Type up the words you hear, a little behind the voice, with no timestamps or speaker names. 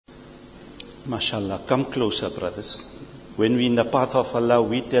MashaAllah, come closer, brothers. When we're in the path of Allah,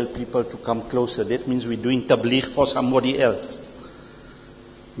 we tell people to come closer. That means we're doing tabligh for somebody else.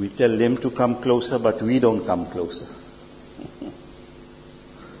 We tell them to come closer, but we don't come closer.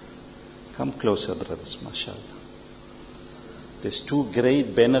 Come closer, brothers, mashallah. There's two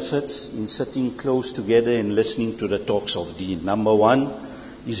great benefits in sitting close together and listening to the talks of deen. Number one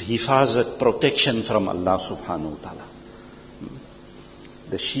is hifazat, protection from Allah subhanahu wa ta'ala.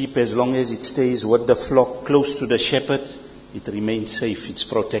 The sheep, as long as it stays with the flock close to the shepherd, it remains safe, it's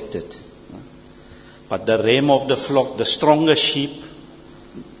protected. But the ram of the flock, the stronger sheep,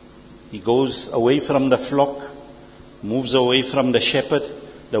 he goes away from the flock, moves away from the shepherd,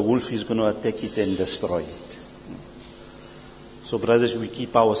 the wolf is going to attack it and destroy it. So brothers, we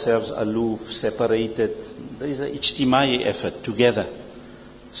keep ourselves aloof, separated. There is an ijtimai effort together.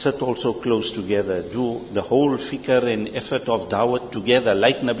 Sit also close together. Do the whole fikr and effort of dawah together.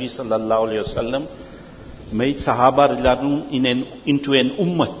 Like Nabi sallallahu alayhi wasallam made Sahaba into an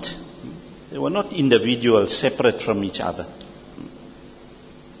ummat. They were not individuals separate from each other.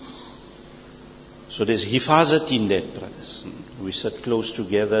 So there's hifazat in that, brothers. We sit close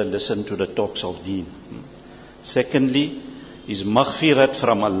together, listen to the talks of deen. Secondly, is maghfirat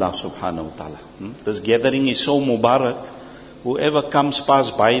from Allah subhanahu wa ta'ala. This gathering is so mubarak. Whoever comes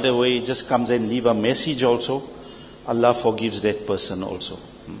past by the way, just comes and leave a message also, Allah forgives that person also.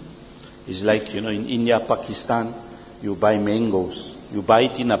 It's like, in India, Pakistan, you buy mangoes. You buy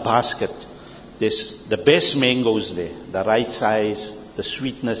it in a basket. There's the best mangoes there. The right size, the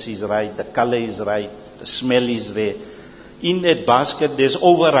sweetness is right, the color is right, the smell is there. In that basket, there's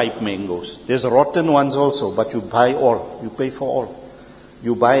overripe mangoes. There's rotten ones also, but you buy all. You pay for all.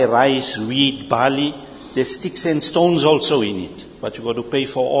 You buy rice, wheat, barley. There's sticks and stones also in it, but you got to pay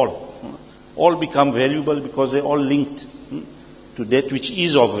for all. All become valuable because they're all linked to that which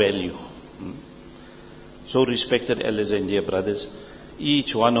is of value. So respected elders and dear brothers,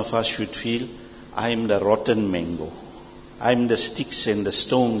 each one of us should feel, I am the rotten mango. I am the sticks and the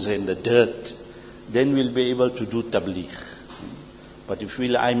stones and the dirt. Then we'll be able to do tabligh. But if we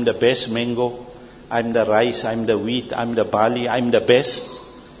feel I'm the best mango, I'm the rice, I'm the wheat, I'm the barley, I'm the best,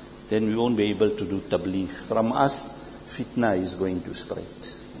 then we won't be able to do tabligh. From us, fitna is going to spread.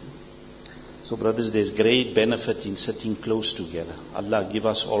 So brothers, there's great benefit in sitting close together. Allah give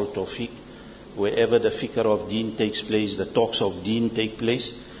us all tawfiq. Wherever the fikr of deen takes place, the talks of deen take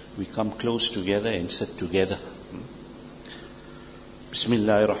place, we come close together and sit together.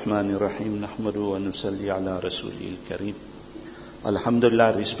 Bismillahirrahmanirrahim. Nahmadu wa nusalli ala rasulil kareem.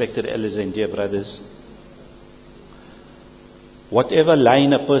 Alhamdulillah, respected elders and dear brothers. Whatever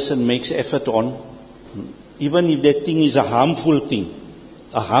line a person makes effort on, even if that thing is a harmful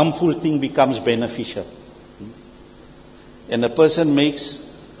thing becomes beneficial. And a person makes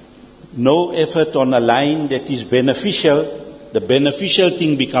no effort on a line that is beneficial, the beneficial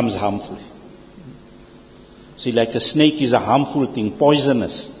thing becomes harmful. See, like a snake is a harmful thing,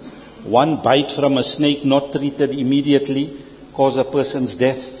 poisonous. One bite from a snake not treated immediately cause a person's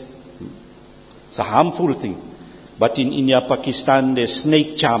death. It's a harmful thing. But in India, Pakistan, there's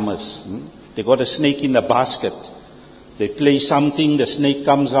snake charmers. They got a snake in a basket. They play something, the snake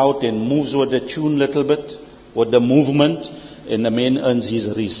comes out and moves with the tune a little bit, with the movement, and the man earns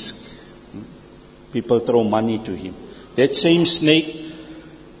his risk. People throw money to him. That same snake,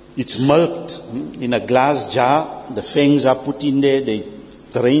 it's milked in a glass jar. The fangs are put in there. They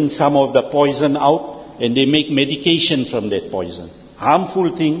drain some of the poison out, and they make medication from that poison. Harmful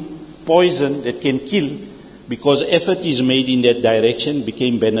thing, poison that can kill, because effort is made in that direction,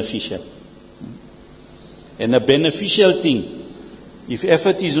 became beneficial. And a beneficial thing, if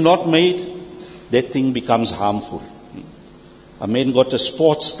effort is not made, that thing becomes harmful. A man got a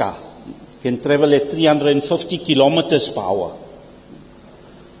sports car, can travel at 350 kilometers per hour.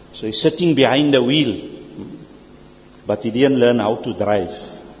 So he's sitting behind the wheel, but he didn't learn how to drive.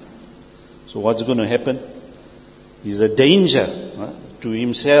 So what's going to happen? He's a danger to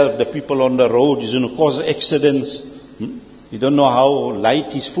himself, the people on the road. He's going to cause accidents. He don't know how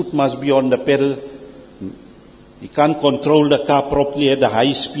light his foot must be on the pedal. He can't control the car properly at the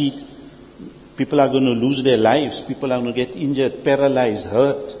high speed. People are going to lose their lives. People are going to get injured, paralyzed,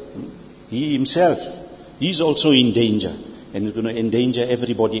 hurt. He himself, he's also in danger, and he's going to endanger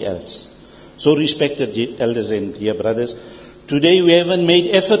everybody else. So respected elders and dear brothers, today we haven't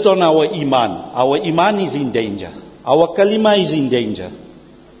made effort on our iman. Our iman is in danger. Our kalima is in danger.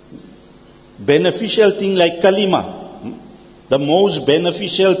 Beneficial thing like kalima, the most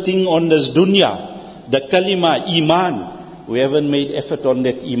beneficial thing on this dunya, the kalima, iman. We haven't made effort on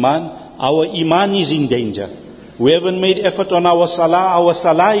that iman. Our iman is in danger. We haven't made effort on our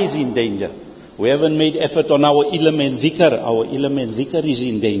salah is in danger. We haven't made effort on our ilm and dhikr. Our ilm and dhikr is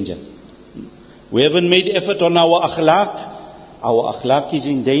in danger. We haven't made effort on our akhlaq. Our akhlaq is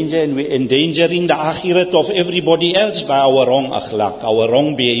in danger, and we're endangering the akhirat of everybody else by our wrong akhlaq, our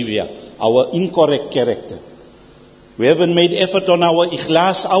wrong behavior, our incorrect character. We haven't made effort on our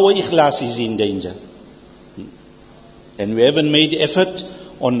ikhlas is in danger. And we haven't made effort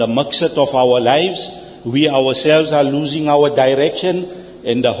on the maqsad of our lives. We ourselves are losing our direction,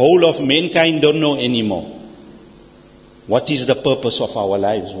 and the whole of mankind don't know anymore. What is the purpose of our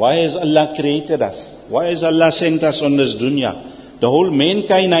lives? Why has Allah created us? Why has Allah sent us on this dunya? The whole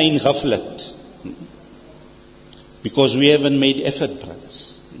mankind are in ghaflat. Because we haven't made effort,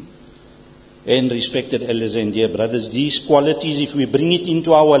 brothers. And respected elders and dear brothers, these qualities, if we bring it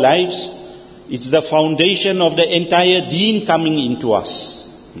into our lives, it's the foundation of the entire deen coming into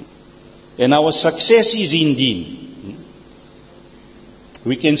us. And our success is in deen.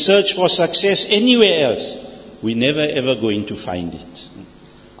 We can search for success anywhere else. We're never ever going to find it.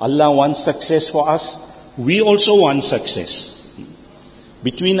 Allah wants success for us. We also want success.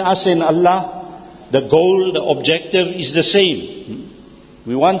 Between us and Allah, the goal, the objective is the same.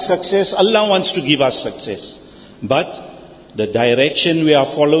 We want success. Allah wants to give us success. But the direction we are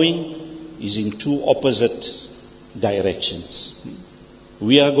following is in two opposite directions.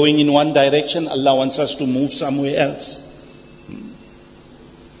 We are going in one direction. Allah wants us to move somewhere else.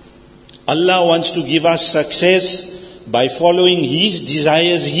 Allah wants to give us success by following His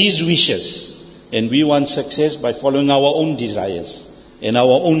desires, His wishes. And we want success by following our own desires and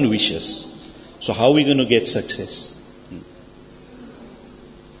our own wishes. So how are we going to get success?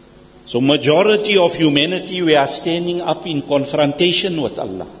 So majority of humanity, we are standing up in confrontation with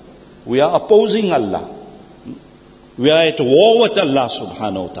Allah. We are opposing Allah. We are at war with Allah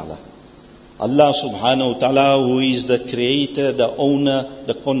subhanahu wa ta'ala. Allah subhanahu wa ta'ala, who is the creator, the owner,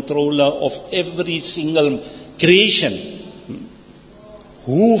 the controller of every single creation.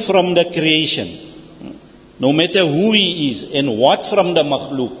 Who from the creation, no matter who he is and what from the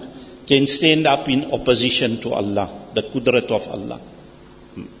makhluk, can stand up in opposition to Allah, the qudrat of Allah.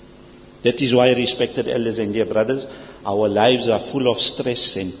 That is why, respected elders and dear brothers, our lives are full of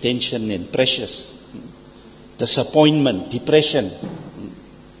stress and tension and pressures, disappointment, depression.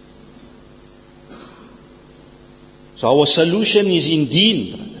 So our solution is in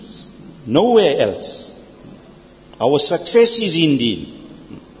deen, brothers. Nowhere else. Our success is in deen.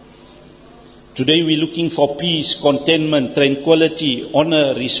 Today we're looking for peace, contentment, tranquility,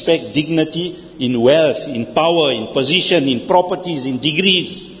 honor, respect, dignity in wealth, in power, in position, in properties, in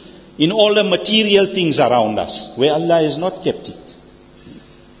degrees, in all the material things around us, where Allah has not kept it.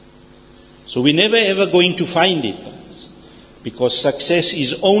 So we're never ever going to find it. Because success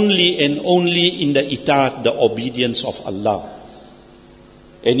is only and only in the itaat, the obedience of Allah.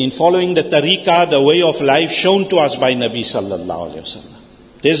 And in following the tariqah, the way of life shown to us by Nabi sallallahu alayhi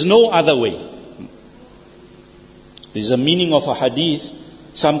wasallam. There's no other way. There's a meaning of a hadith,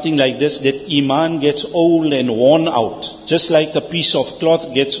 something like this, that iman gets old and worn out. Just like a piece of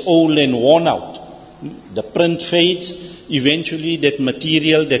cloth gets old and worn out. The print fades, eventually that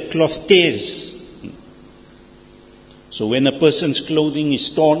material, that cloth tears. So when a person's clothing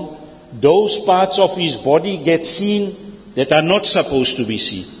is torn, those parts of his body get seen that are not supposed to be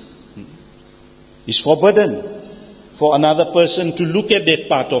seen. It's forbidden for another person to look at that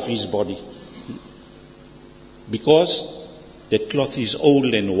part of his body. Because that cloth is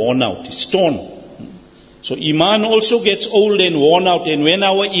old and worn out, it's torn. So iman also gets old and worn out, and when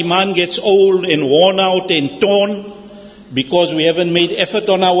our iman gets old and worn out and torn, because we haven't made effort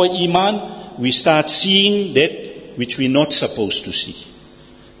on our iman, we start seeing that which we're not supposed to see.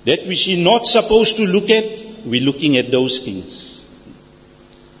 That which we're not supposed to look at, we're looking at those things.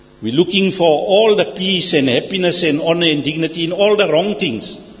 We're looking for all the peace and happiness and honor and dignity in all the wrong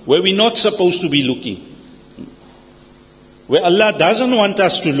things, where we're not supposed to be looking. Where Allah doesn't want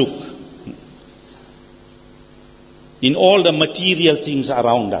us to look. In all the material things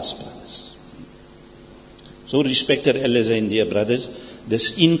around us, brothers. So respected elders and dear brothers,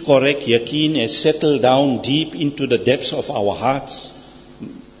 this incorrect yaqeen has settled down deep into the depths of our hearts.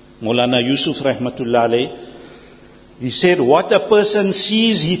 Maulana Yusuf rahmatullah alayh, he said, what a person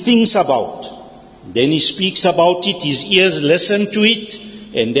sees, he thinks about. Then he speaks about it, his ears listen to it,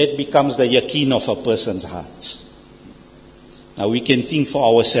 and that becomes the yaqeen of a person's heart. Now we can think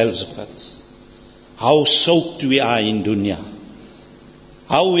for ourselves, brothers, how soaked we are in dunya.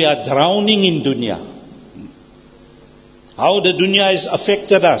 How we are drowning in dunya. How the dunya has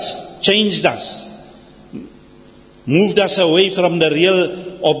affected us, changed us, moved us away from the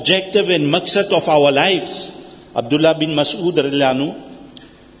real objective and maqsad of our lives. Abdullah bin Mas'ud radhiyallahu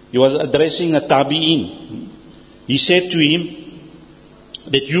anhu, He was addressing a tabi'in. He said to him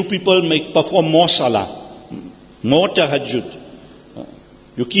that you people may perform more salah, more tahajjud.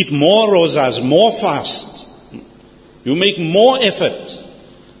 You keep more rozas, more fast. You make more effort.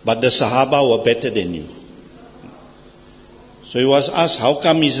 But the Sahaba were better than you. So he was asked, how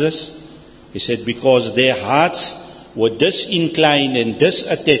come is this? He said, because their hearts were disinclined and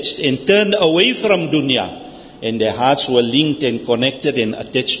disattached and turned away from dunya. And their hearts were linked and connected and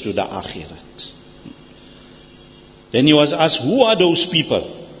attached to the akhirat. Then he was asked, who are those people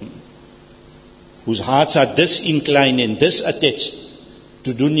whose hearts are disinclined and disattached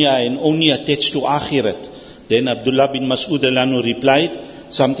to dunya and only attached to akhirat? Then Abdullah bin Mas'ud al-Anhu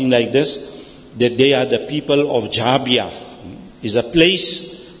replied something like this, that they are the people of Jabia. Is a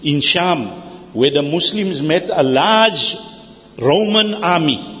place in Sham where the Muslims met a large Roman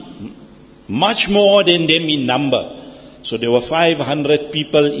army, much more than them in number. So there were 500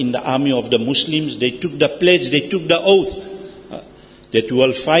 people in the army of the Muslims. They took the pledge, they took the oath that we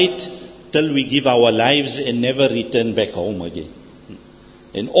will fight till we give our lives and never return back home again.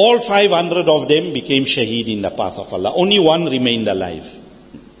 And all 500 of them became shaheed in the path of Allah. Only one remained alive.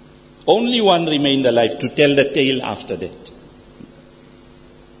 Only one remained alive to tell the tale after that.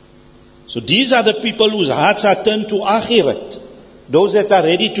 So these are the people whose hearts are turned to akhirat. Those that are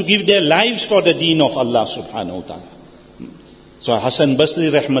ready to give their lives for the deen of Allah subhanahu wa ta'ala. So Hassan Basri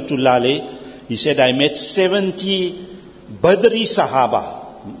rahmatullah alayh, he said, I met 70 Badri Sahaba.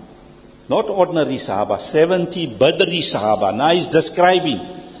 Not ordinary Sahaba, 70 Badri Sahaba. Now he's describing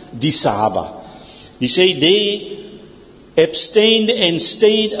these Sahaba. He said they abstained and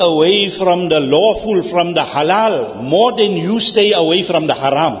stayed away from the lawful, from the halal, more than you stay away from the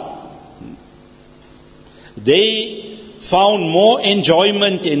haram. They found more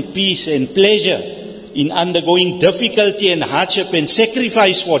enjoyment and peace and pleasure in undergoing difficulty and hardship and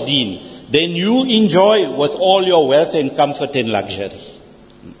sacrifice for deen than you enjoy with all your wealth and comfort and luxury.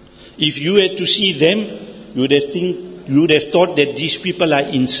 If you had to see them, you would have thought that these people are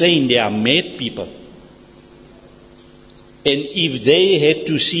insane, they are mad people. And if they had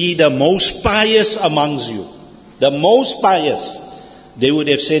to see the most pious amongst you, the most pious, they would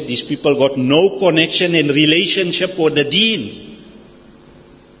have said these people got no connection and relationship with the deen.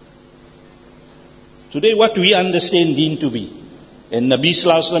 Today what we understand deen to be, and Nabi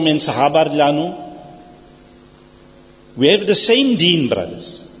Sallallahu Alaihi Wasallam and Sahaba Radhiyallahu, we have the same deen,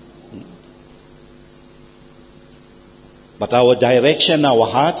 brothers. But our direction, our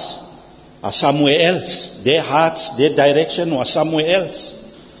hearts are somewhere else. Their hearts, their direction was somewhere else.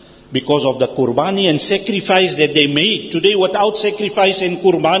 Because of the qurbani and sacrifice that they made. Today without sacrifice and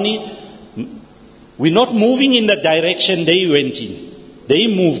qurbani, we're not moving in the direction they went in. They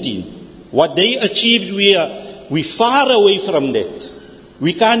moved in. What they achieved, we're far away from that.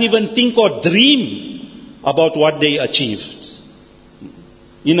 We can't even think or dream about what they achieved.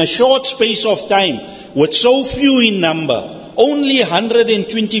 In a short space of time, with so few in number, only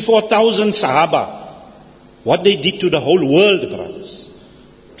 124,000 Sahaba, what they did to the whole world, brothers.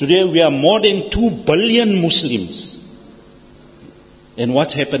 Today we are more than 2 billion Muslims. And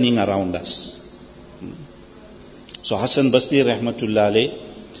what's happening around us? So Hassan Basri rahmatullah alayh,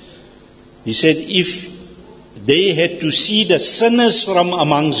 he said, if they had to see the sinners from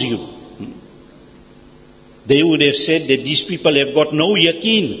amongst you, they would have said that these people have got no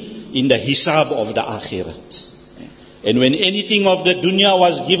yaqeen in the hisab of the akhirat. And when anything of the dunya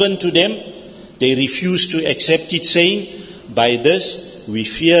was given to them, they refused to accept it, saying, by this we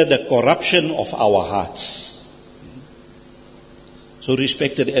fear the corruption of our hearts. So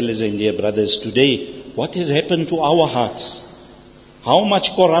respected elders and dear brothers, today, what has happened to our hearts? How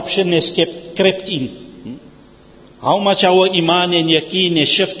much corruption has crept in? How much our iman and yaqeen has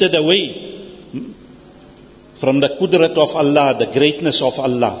shifted away from the qudrat of Allah, the greatness of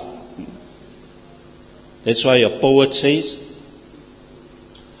Allah. That's why a poet says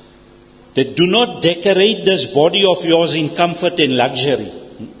that do not decorate this body of yours in comfort and luxury.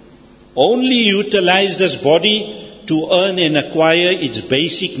 Only utilize this body to earn and acquire its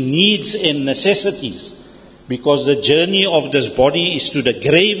basic needs and necessities. Because the journey of this body is to the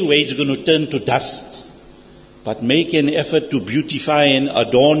grave where it's going to turn to dust. But make an effort to beautify and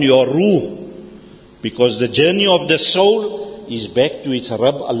adorn your ruh. Because the journey of the soul is back to its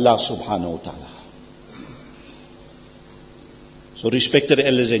Rabb Allah subhanahu wa ta'ala. So respected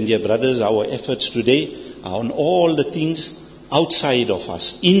elders and dear brothers, our efforts today are on all the things outside of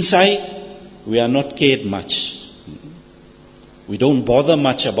us. Inside, we are not cared much. We don't bother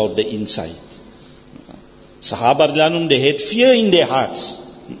much about the inside. Sahaba radhiyallahu anhum, they had fear in their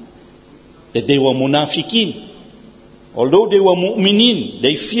hearts that they were munafiqeen. Although they were mu'minin,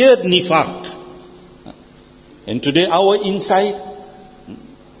 they feared nifaq. And today our inside,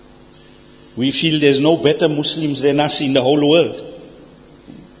 we feel there's no better Muslims than us in the whole world.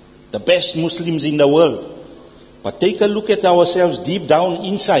 The best Muslims in the world. But take a look at ourselves deep down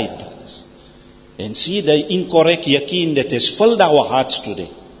inside, brothers, and see the incorrect yaqeen that has filled our hearts today.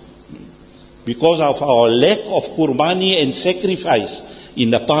 Because of our lack of qurbani and sacrifice in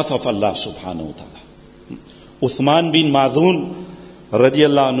the path of Allah subhanahu wa ta'ala. Uthman bin Madhun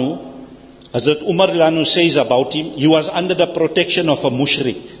radiallahu anhu, Hazrat Umar radiallahu anhu says about him, he was under the protection of a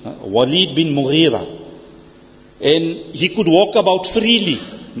mushrik, Walid bin Mughira. And he could walk about freely.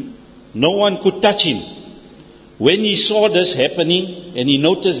 No one could touch him. When he saw this happening, and he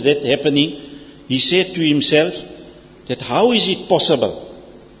noticed that happening, he said to himself that how is it possible?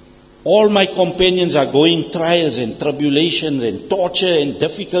 All my companions are going trials and tribulations and torture and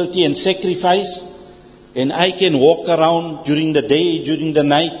difficulty and sacrifice, and I can walk around during the day, during the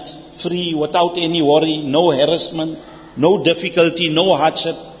night, free, without any worry, no harassment, no difficulty, no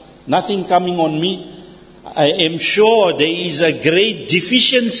hardship, nothing coming on me. I am sure there is a great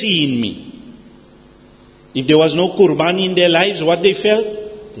deficiency in me. If there was no qurbani in their lives, what they felt?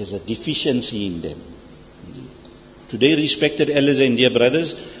 There's a deficiency in them. Today, respected elders and dear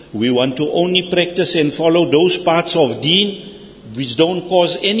brothers, we want to only practice and follow those parts of deen which don't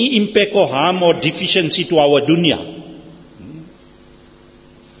cause any impact or harm or deficiency to our dunya.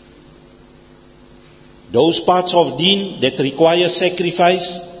 Those parts of deen that require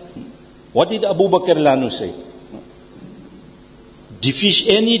sacrifice, what did Abu Bakr Lanu say?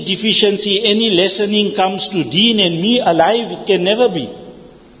 Any deficiency, any lessening comes to deen and me alive, it can never be.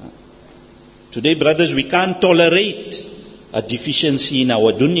 Today, brothers, we can't tolerate a deficiency in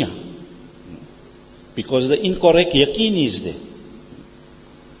our dunya because the incorrect yaqeen is there.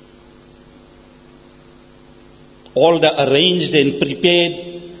 All the arranged and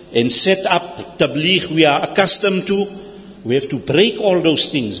prepared and set up tabligh we are accustomed to, we have to break all those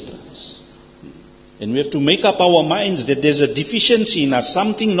things, brothers. And we have to make up our minds that there's a deficiency in us,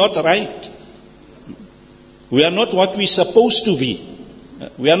 something not right. We are not what we're supposed to be.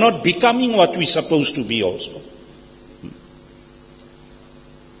 We are not becoming what we're supposed to be also.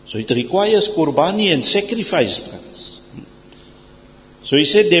 So it requires qurbani and sacrifice, brothers. So he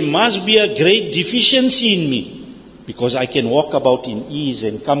said, there must be a great deficiency in me because I can walk about in ease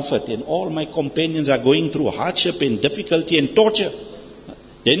and comfort and all my companions are going through hardship and difficulty and torture.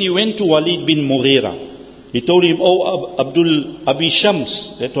 Then he went to Walid bin Mughira. He told him, oh, Abdul Abi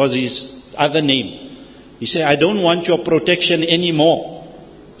Shams, that was his other name. He said, I don't want your protection anymore.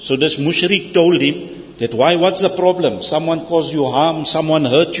 So this mushrik told him that, why, what's the problem? Someone caused you harm, someone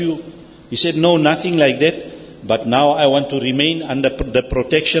hurt you. He said, no, nothing like that. But now I want to remain under the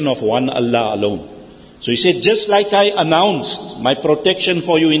protection of one Allah alone. So he said, just like I announced my protection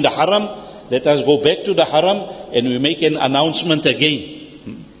for you in the haram, let us go back to the haram and we make an announcement again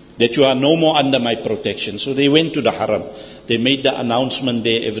that you are no more under my protection. So they went to the haram. They made the announcement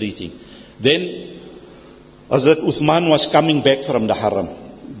there, everything. Then Hazrat Uthman was coming back from the haram.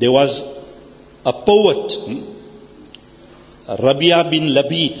 There was a poet, Rabia bin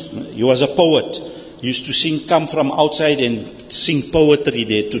Labid. He was a poet. He used to sing, come from outside and sing poetry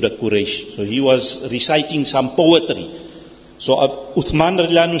there to the Quraysh. So he was reciting some poetry. So Uthman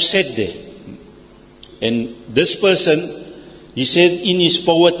radiallahu anhu sat there. And this person, he said in his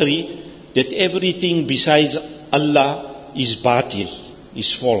poetry that everything besides Allah is batil,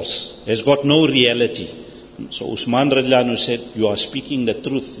 is false, has got no reality. So Uthman radiallahu anhu said, you are speaking the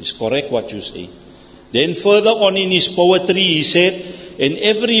truth, it's correct what you say. Then further on in his poetry he said, and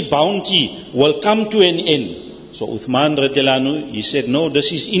every bounty will come to an end. So Uthman radiallahu anhu, he said, no,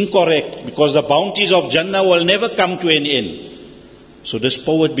 this is incorrect because the bounties of Jannah will never come to an end. So this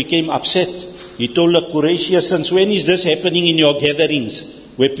poet became upset. He told the Quraysh, since when is this happening in your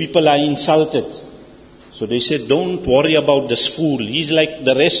gatherings where people are insulted? So they said, don't worry about this fool. He's like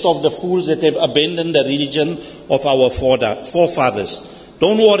the rest of the fools that have abandoned the religion of our forefathers.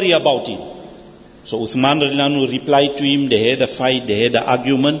 Don't worry about him. So Uthman radiallahu anhu replied to him. They had a fight, they had an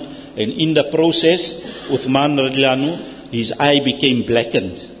argument, and in the process, Uthman radiallahu anhu, his eye became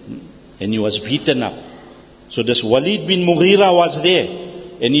blackened and he was beaten up. So this Walid bin Mughira was there,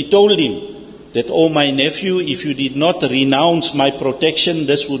 and he told him that, oh my nephew, if you did not renounce my protection,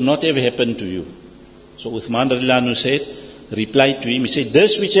 this would not have happened to you. So Uthman radiallahu anhu said, replied to him, he said,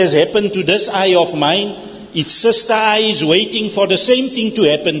 this which has happened to this eye of mine, its sister eye is waiting for the same thing to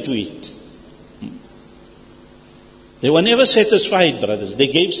happen to it. They were never satisfied, brothers. They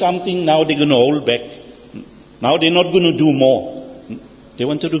gave something, now they're going to hold back. Now they're not going to do more. They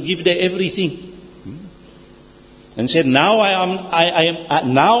wanted to give their everything. And said, now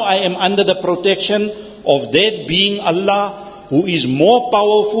I am under the protection of that being Allah who is more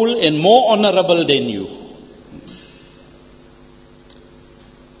powerful and more honorable than you.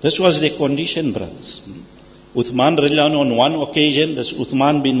 This was their condition, brothers. Uthman radiallahu anhu, on one occasion, this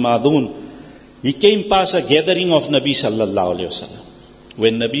Uthman bin Madun, he came past a gathering of Nabi sallallahu alayhi wasallam.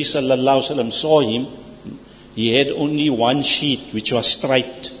 When Nabi sallallahu alayhi wasallam saw him, he had only one sheet which was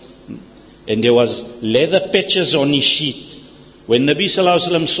striped. And there was leather patches on his sheet. When Nabi sallallahu alayhi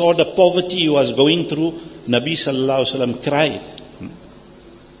wasallam saw the poverty he was going through, Nabi sallallahu alayhi wasallam cried.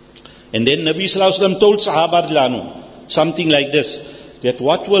 And then Nabi sallallahu alayhi wasallam told Sahaba radiallahu anhu something like this, that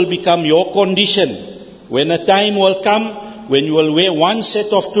what will become your condition when a time will come when you will wear one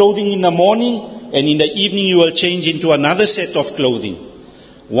set of clothing in the morning and in the evening you will change into another set of clothing.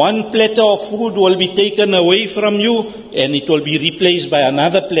 One platter of food will be taken away from you and it will be replaced by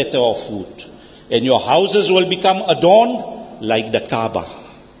another platter of food. And your houses will become adorned like the Kaaba.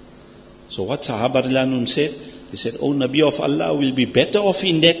 So what Sahaba radiallahu anhu said? They said, oh Nabi of Allah, will be better off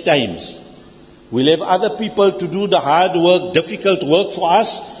in that times. We'll have other people to do the hard work, difficult work for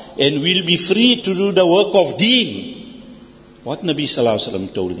us, and we'll be free to do the work of deen. What Nabi sallallahu alaihi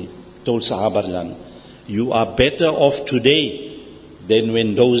wasallam told him, told Sahaba radiallahu anhu, you are better off today than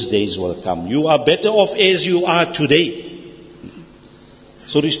when those days will come. You are better off as you are today.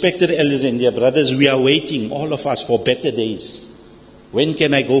 So respected elders and dear brothers, we are waiting, all of us, for better days. When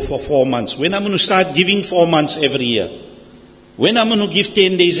can I go for 4 months? When I'm going to start giving 4 months every year? When I'm going to give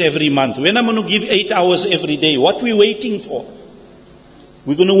 10 days every month? When I'm going to give 8 hours every day? What are we waiting for?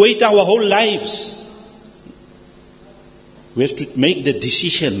 We're going to wait our whole lives. We have to make the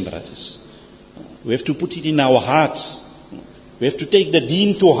decision, brothers. We have to put it in our hearts. We have to take the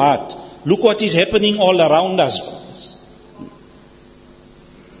deen to heart. Look what is happening all around us, brothers.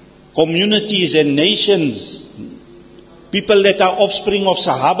 Communities and nations, people that are offspring of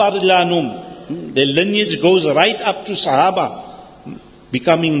Sahaba radiallahu anhum, their lineage goes right up to Sahaba,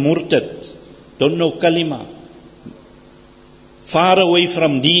 becoming murtad, don't know kalima, far away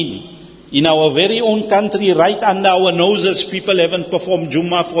from deen. In our very own country, right under our noses, people haven't performed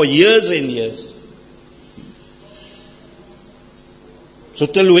Jummah for years and years. So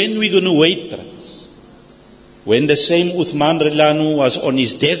till when we going to wait, brothers? When the same Uthman radiallahu anhu was on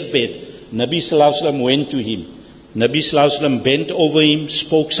his deathbed, Nabi sallallahu alaihi wasallam went to him. Nabi sallallahu alaihi wasallam bent over him,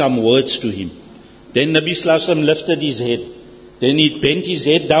 spoke some words to him. Then Nabi sallallahu alaihi wasallam lifted his head. Then he bent his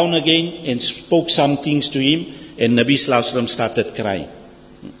head down again and spoke some things to him. And Nabi sallallahu alaihi wasallam started crying.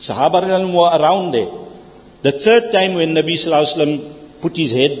 Sahaba were around there. The third time when Nabi sallallahu alaihi wasallam put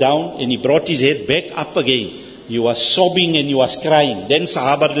his head down and he brought his head back up again, he was sobbing and he was crying. Then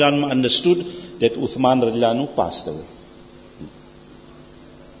Sahaba understood that Uthman radiallahu anhu passed away.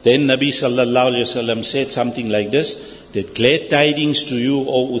 Then Nabi sallallahu alayhi wasallam said something like this, that glad tidings to you,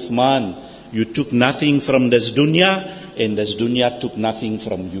 O Uthman, you took nothing from this dunya and this dunya took nothing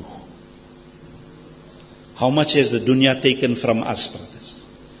from you. How much has the dunya taken from us, brothers?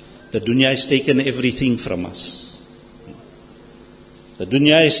 The dunya has taken everything from us. The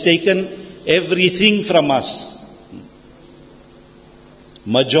dunya has taken everything from us.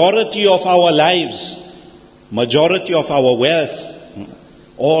 Majority of our lives, majority of our wealth,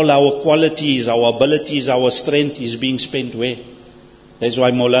 all our qualities, our abilities, our strength is being spent where? That's why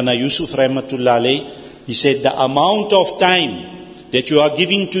Maulana Yusuf Rahmatullah alayh, he said the amount of time that you are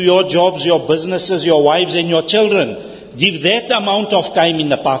giving to your jobs, your businesses, your wives and your children, give that amount of time in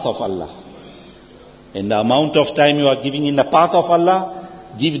the path of Allah. And the amount of time you are giving in the path of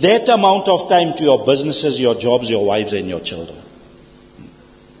Allah, give that amount of time to your businesses, your jobs, your wives and your children.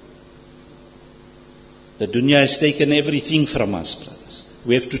 The dunya has taken everything from us, brothers.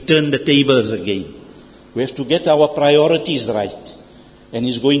 We have to turn the tables again. We have to get our priorities right. And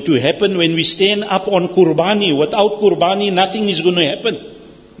it's going to happen when we stand up on Qurbani. Without Qurbani, nothing is going to happen.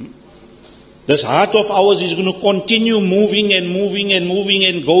 This heart of ours is going to continue moving and moving and moving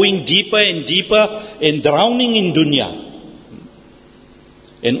and going deeper and deeper and drowning in dunya.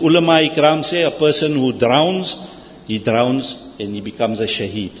 And ulama ikram say a person who drowns, he drowns and he becomes a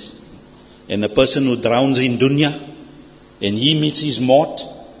shaheed. And a person who drowns in dunya and he meets his maut,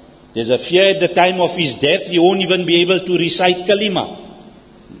 there's a fear at the time of his death, he won't even be able to recite kalima.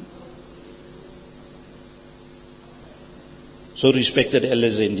 So respected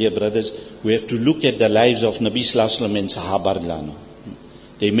elders and dear brothers, we have to look at the lives of Nabi Sallallahu Alaihi Wasallam and Sahaba radiallahu anhu.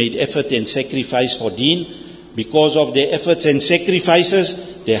 They made effort and sacrifice for deen. Because of their efforts and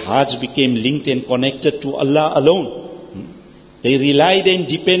sacrifices, their hearts became linked and connected to Allah alone. They relied and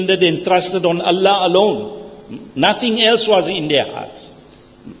depended and trusted on Allah alone. Nothing else was in their hearts.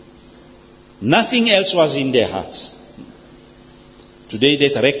 Nothing else was in their hearts. Today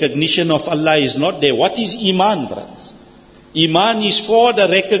that recognition of Allah is not there. What is Iman, brothers? Iman is for the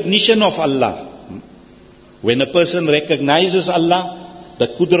recognition of Allah. When a person recognizes Allah, the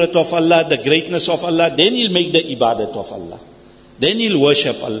qudrat of Allah, the greatness of Allah, then he'll make the ibadat of Allah. Then he'll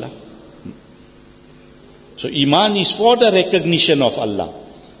worship Allah. So Iman is for the recognition of Allah.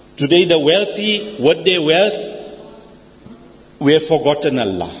 Today the wealthy, with their wealth, we have forgotten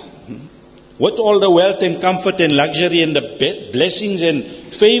Allah. With all the wealth and comfort and luxury and the blessings and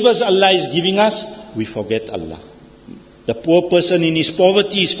favors Allah is giving us, we forget Allah. The poor person in his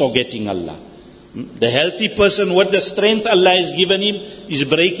poverty is forgetting Allah. The healthy person with the strength Allah has given him is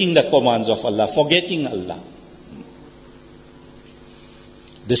breaking the commands of Allah, forgetting Allah.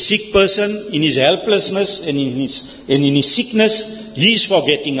 The sick person in his helplessness and in his sickness, he is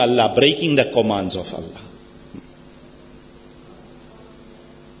forgetting Allah, breaking the commands of Allah.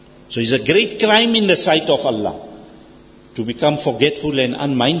 So it's a great crime in the sight of Allah to become forgetful and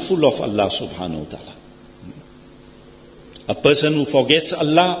unmindful of Allah subhanahu wa ta'ala. A person who forgets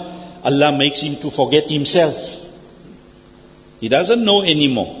Allah, Allah makes him to forget himself. He doesn't know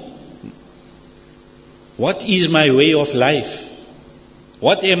anymore. What is my way of life?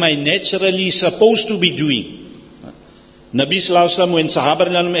 What am I naturally supposed to be doing? Nabi Sallallahu Alaihi Wasallam, when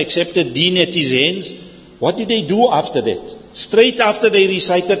Sahaba accepted deen at his hands, what did they do after that? Straight after they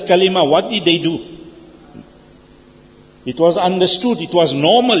recited kalima, what did they do? It was understood, it was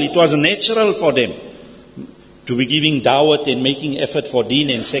normal, it was natural for them to be giving dawat and making effort for deen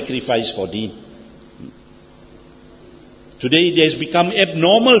and sacrifice for deen. Today it has become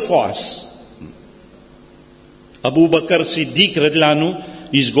abnormal for us. Abu Bakr Siddiq radhiyallahu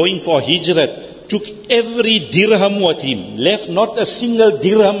anhu is going for hijrat, took every dirham with him, left not a single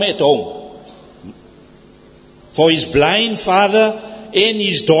dirham at home for his blind father and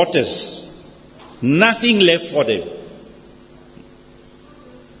his daughters. Nothing left for them.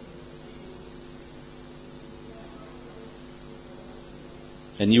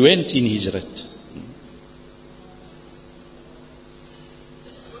 And he went in hijrat.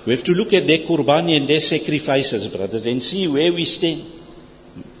 We have to look at their qurbani and their sacrifices, brothers, and see where we stand.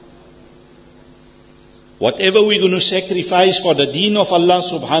 Whatever we're going to sacrifice for the deen of Allah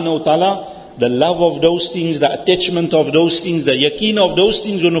subhanahu wa ta'ala, the love of those things, the attachment of those things, the yaqeen of those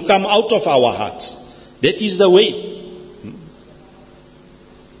things going to come out of our hearts. That is the way.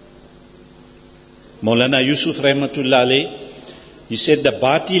 Maulana Yusuf rahmatullah alayh, he said the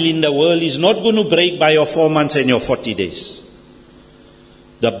batil in the world is not going to break by your 4 months and your 40 days.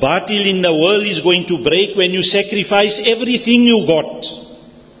 The batil in the world is going to break when you sacrifice everything you got.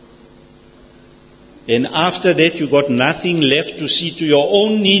 And after that you got nothing left to see to your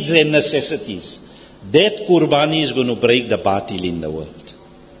own needs and necessities. That qurbani is going to break the batil in the world.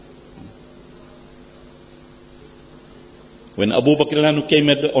 When Abu Bakr came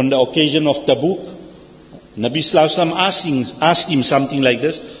on the occasion of Tabuk, Nabi Sallallahu Alaihi Wasallam asked him something like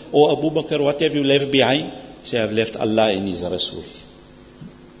this, "Oh Abu Bakr, what have you left behind?" He said, "I've left Allah and His Rasul."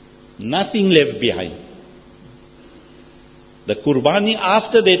 Nothing left behind. The qurbani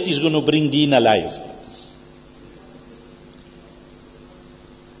after that is going to bring deen alive.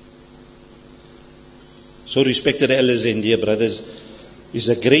 So respected elders and dear brothers, it's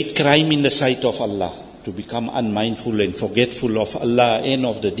a great crime in the sight of Allah to become unmindful and forgetful of Allah and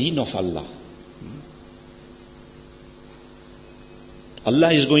of the deen of Allah.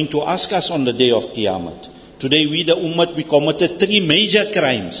 Allah is going to ask us on the day of Qiyamah. Today we the Ummah, we committed 3 major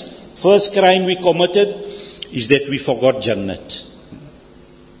crimes. First crime we committed is that we forgot Jannat.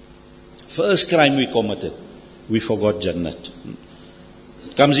 First crime we committed, we forgot Jannat.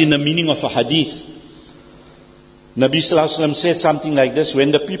 It comes in the meaning of a hadith. Nabi Sallallahu Alaihi Wasallam said something like this: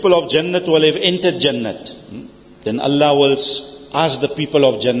 when the people of Jannat will have entered Jannat, then Allah will ask the people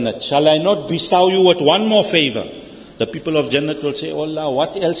of Jannat, "Shall I not bestow you with one more favor?" The people of Jannat will say, "Oh Allah,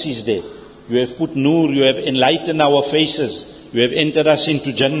 what else is there? You have put nur, you have enlightened our faces, you have entered us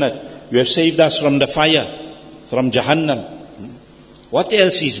into Jannat, you have saved us from the fire, from Jahannam. What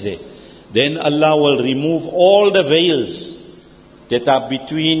else is there?" Then Allah will remove all the veils that are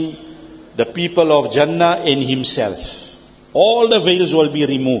between the people of Jannah and Himself. All the veils will be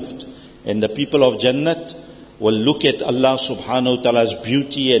removed. And the people of Jannat will look at Allah subhanahu wa ta'ala's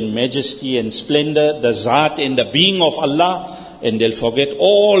beauty and majesty and splendor, the Zat and the being of Allah, and they'll forget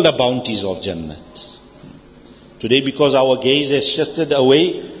all the bounties of Jannat. Today, because our gaze has shifted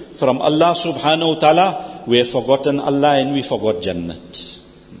away from Allah subhanahu wa ta'ala, we have forgotten Allah and we forgot Jannat.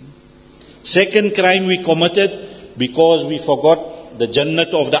 Second crime we committed, because we forgot the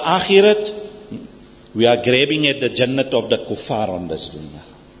Jannat of the Akhirat, we are grabbing at the Jannat of the kuffar on this dunya.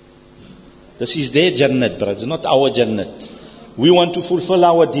 This is their Jannat, brothers, not our Jannat. We want to fulfill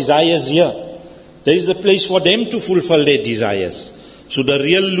our desires here. There is a place for them to fulfill their desires. So the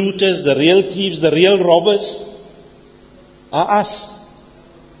real looters, the real thieves, the real robbers are us.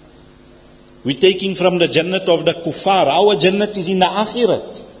 We're taking from the Jannat of the kuffar. Our Jannat is in the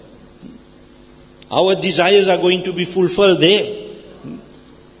Akhirat. Our desires are going to be fulfilled there.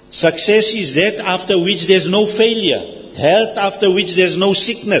 Success is that after which there's no failure. Health after which there's no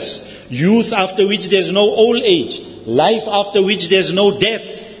sickness. Youth after which there's no old age. Life after which there's no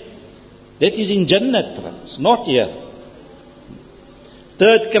death. That is in Jannat, brothers, not here.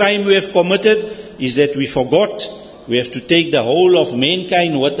 Third crime we have committed is that we forgot we have to take the whole of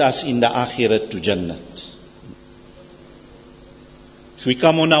mankind with us in the Akhirat to Jannat. If we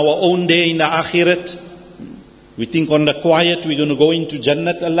come on our own day in the Akhirat, we think on the quiet we're going to go into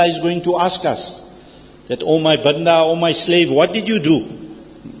Jannat, Allah is going to ask us that, oh my banda, oh my slave, what did you do?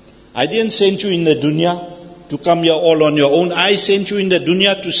 I didn't send you in the dunya to come here all on your own. I sent you in the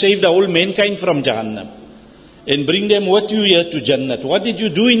dunya to save the whole mankind from Jahannam and bring them with you here to Jannat. What did you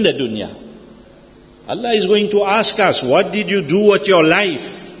do in the dunya? Allah is going to ask us, what did you do with your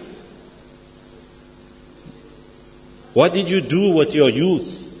life? What did you do with your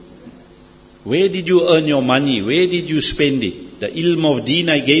youth? Where did you earn your money? Where did you spend it? The ilm of deen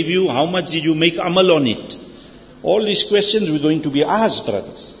I gave you, how much did you make amal on it? All these questions we're going to be asked,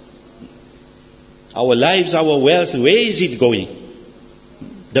 brothers. Our lives, our wealth, where is it going?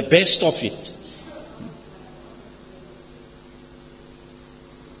 The best of it.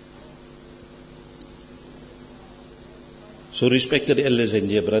 So respected elders and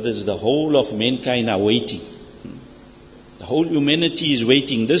dear brothers, the whole of mankind are waiting. The whole humanity is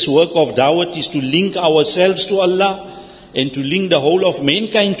waiting. This work of da'wat is to link ourselves to Allah and to link the whole of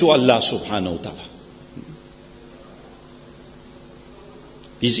mankind to Allah subhanahu wa ta'ala.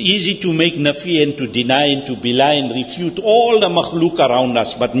 It's easy to make nafi and to deny and to belie and refute all the makhluk around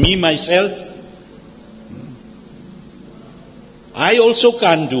us. But me, myself, I also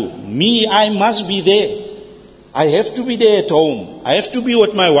can't do. Me, I must be there. I have to be there at home. I have to be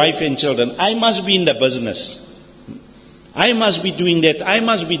with my wife and children. I must be in the business. I must be doing that. I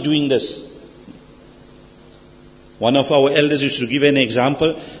must be doing this. One of our elders used to give an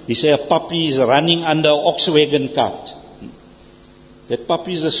example. He said a puppy is running under an ox wagon cart. That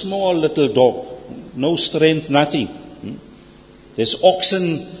puppy is a small little dog. No strength, nothing. There's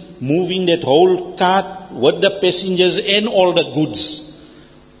oxen moving that whole cart with the passengers and all the goods.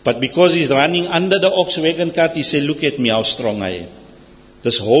 But because he's running under the ox wagon cart, he said, look at me how strong I am.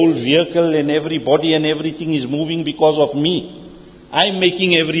 This whole vehicle and everybody and everything is moving because of me. I'm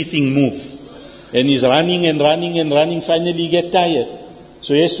making everything move. And he's running and running and running. Finally he gets tired.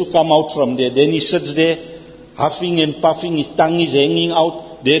 So he has to come out from there. Then he sits there, huffing and puffing. His tongue is hanging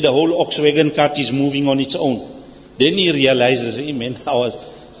out. There the whole ox wagon cart is moving on its own. Then he realizes, hey man,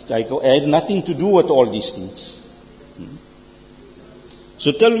 I had nothing to do with all these things.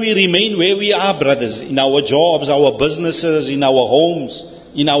 So till we remain where we are, brothers, in our jobs, our businesses, in our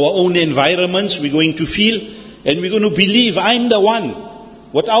homes, in our own environments, we're going to feel and we're going to believe, I'm the one.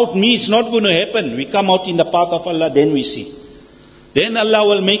 Without me, it's not going to happen. We come out in the path of Allah, then we see. Then Allah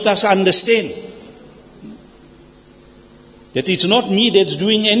will make us understand that it's not me that's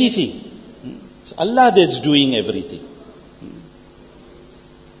doing anything. It's Allah that's doing everything.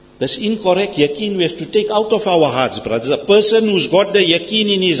 This incorrect yaqeen we have to take out of our hearts, brothers. A person who's got the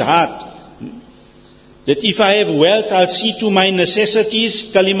yaqeen in his heart, that if I have wealth, I'll see to my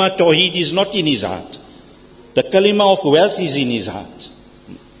necessities, kalima tawheed is not in his heart. The kalima of wealth is in his heart.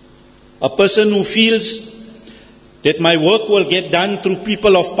 A person who feels that my work will get done through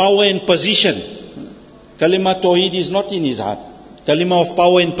people of power and position, kalima tawheed is not in his heart. Kalima of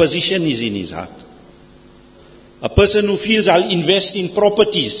power and position is in his heart. A person who feels I'll invest in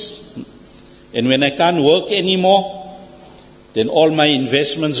properties, and when I can't work anymore, then all my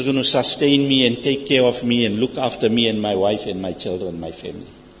investments are going to sustain me and take care of me and look after me and my wife and my children, my family.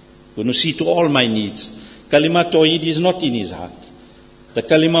 Going to see to all my needs. Kalima Tawheed is not in his heart. The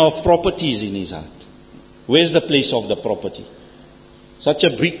kalima of property is in his heart. Where's the place of the property? Such a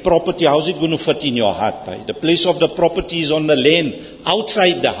big property, how's it going to fit in your heart? Right? The place of the property is on the land,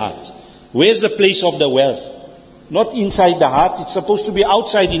 outside the heart. Where's the place of the wealth? Not inside the heart, it's supposed to be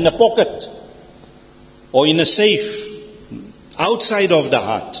outside in the pocket or in a safe, outside of the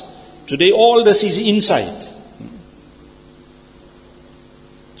heart. Today all this is inside.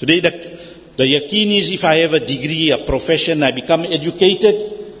 Today the yaqeen is if I have a degree, a profession, I become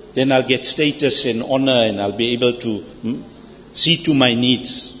educated, then I'll get status and honor and I'll be able to see to my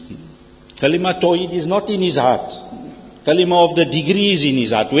needs. Kalima Tawheed is not in his heart. Kalima of the degree is in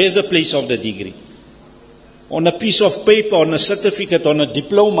his heart. Where's the place of the degree? On a piece of paper, on a certificate, on a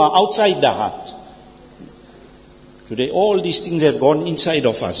diploma, outside the heart. Today, all these things have gone inside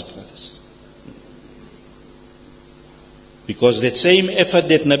of us, brothers. Because that same effort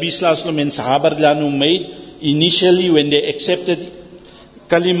that Nabi Sallallahu Alaihi Wasallam and Sahaba Radhiyallahu made initially when they accepted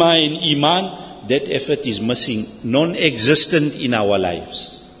Kalima and Iman, that effort is missing, non-existent in our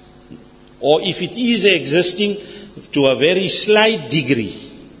lives. Or if it is existing, to a very slight degree.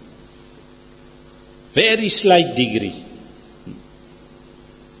 Very slight degree.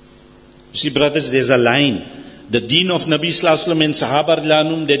 You see, brothers, there's a line. The deen of Nabi Sallallahu Alaihi Wasallam and Sahaba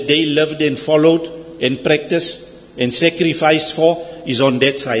Radhiyallahu that they loved and followed and practiced and sacrificed for is on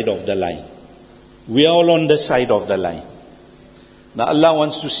that side of the line. We are all on the side of the line. Now Allah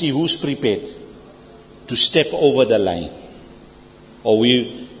wants to see who's prepared to step over the line. Or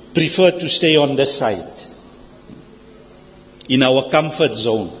we prefer to stay on this side. In our comfort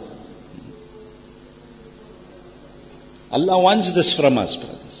zone. Allah wants this from us,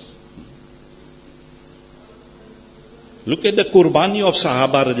 brothers. Look at the qurbani of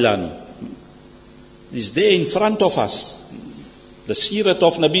Sahaba Radhiyallahu. It's there in front of us. The Sirat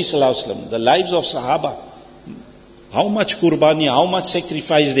of Nabi Sallallahu Alaihi Wasallam, the lives of Sahaba. How much qurbani, how much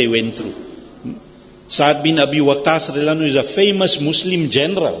sacrifice they went through. Sa'ad bin Abi Waqqas Radhiyallahu is a famous Muslim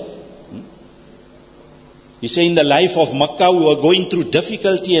general. He said in the life of Makkah we were going through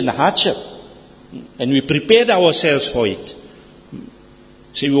difficulty and hardship. And we prepared ourselves for it.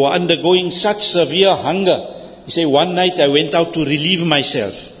 He said we were undergoing such severe hunger. He said one night I went out to relieve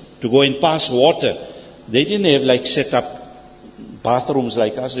myself, to go and pass water. They didn't have like set up bathrooms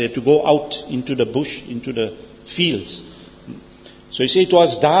like us. They had to go out into the bush, into the fields. So he said it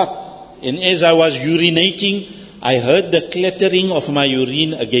was dark. And as I was urinating, I heard the clattering of my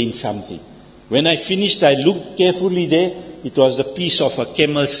urine against something. When I finished, I looked carefully there. It was a piece of a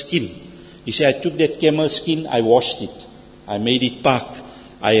camel skin. He said, I took that camel skin, I washed it. I made it park.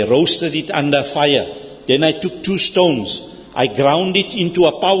 I roasted it under fire. Then I took 2 stones. I ground it into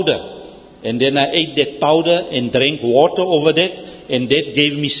a powder. And then I ate that powder and drank water over that. And that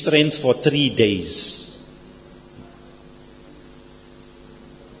gave me strength for 3 days.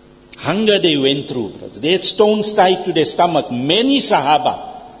 Hunger they went through, brothers. They had stones tied to their stomach. Many Sahaba,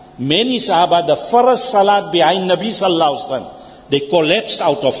 the first salat behind Nabi Sallallahu Alaihi Wasallam, they collapsed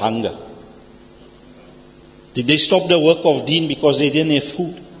out of hunger. Did they stop the work of deen because they didn't have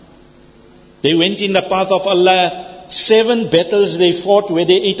food? They went in the path of Allah. 7 battles they fought where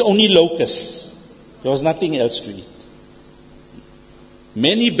they ate only locusts. There was nothing else to eat.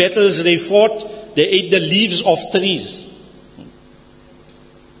 Many battles they fought, they ate the leaves of trees.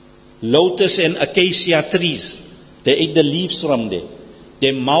 Lotus and acacia trees. They ate the leaves from there.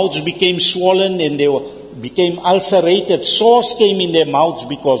 Their mouths became swollen and they became ulcerated. Sores came in their mouths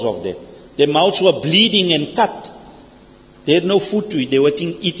because of that. Their mouths were bleeding and cut. They had no food to eat. They were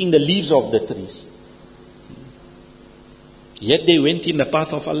eating the leaves of the trees. Yet they went in the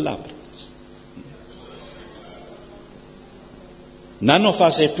path of Allah. None of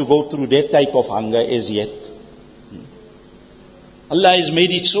us have to go through that type of hunger as yet. Allah has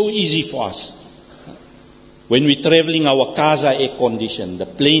made it so easy for us. When we're traveling, our cars are air conditioned, the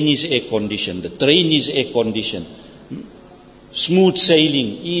plane is air conditioned, the train is air conditioned. Smooth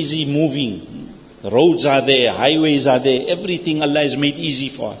sailing, easy moving. Roads are there, highways are there, everything Allah has made easy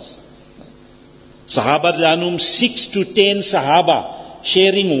for us. Sahaba Radhiyallahu 6 to 10 Sahaba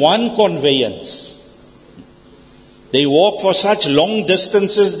sharing one conveyance. They walk for such long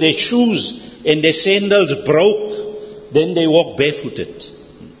distances, their shoes and their sandals broke, then they walk barefooted.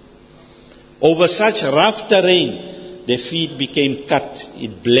 Over such rough terrain, their feet became cut,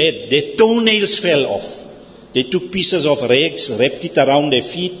 it bled, their toenails fell off. They took pieces of rags, wrapped it around their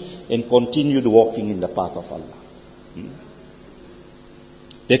feet and continued walking in the path of Allah.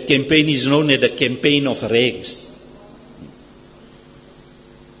 That campaign is known as the campaign of rags.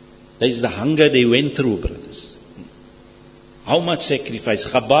 That is the hunger they went through, brothers. How much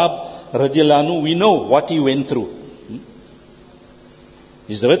sacrifice. Khabab Radhiyallahu anhu, we know what he went through.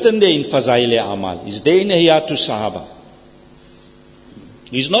 It's written there in Fazail Amal. It's there in Hayatu Sahaba.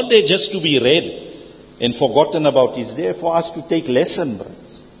 It's not there just to be read and forgotten about. It's there for us to take lesson,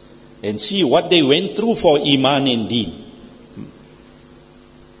 brothers, and see what they went through for Iman and Deen.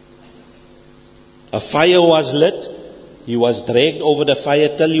 A fire was lit. He was dragged over the fire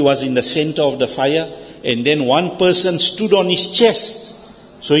till he was in the center of the fire. And then one person stood on his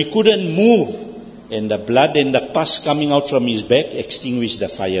chest, so he couldn't move. And the blood and the pus coming out from his back extinguished the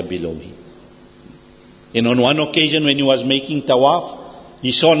fire below him. And on one occasion when he was making tawaf,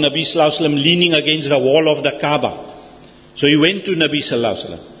 he saw Nabi Sallallahu Alaihi Wasallam leaning against the wall of the Kaaba. So he went to Nabi Sallallahu Alaihi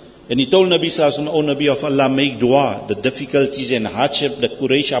Wasallam. And he told Nabi Sallallahu Alaihi Wasallam, "O Nabi of Allah, make dua. The difficulties and hardship the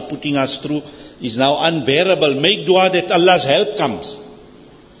Quraysh are putting us through is now unbearable. Make dua that Allah's help comes."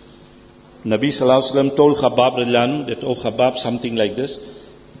 Nabi Sallallahu Alaihi Wasallam told Khabbab radiallahu anhu that, "Oh Khabbab, something like this,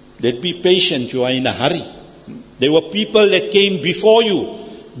 that be patient, you are in a hurry. There were people that came before you.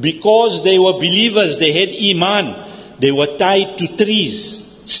 Because they were believers, they had iman. They were tied to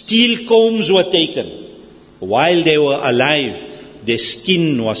trees. Steel combs were taken. While they were alive, their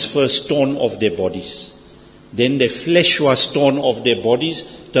skin was first torn off their bodies. Then their flesh was torn off their bodies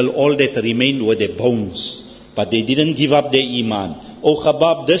till all that remained were their bones. But they didn't give up their iman. Oh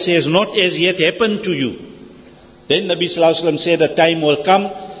Khabbab, this has not as yet happened to you." Then Nabi Sallallahu Alaihi Wasallam said, "A time will come,"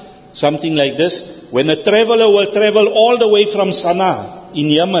 something like this, "when a traveler will travel all the way from Sana'a in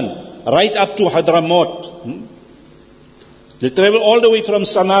Yemen, right up to Hadramaut. They travel all the way from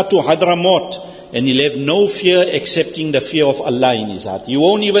Sana'a to Hadramaut, and he'll have no fear excepting the fear of Allah in his heart. He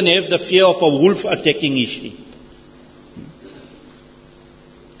won't even have the fear of a wolf attacking his sheep."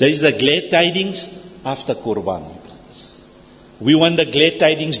 There is the glad tidings after Qurbani. We want the glad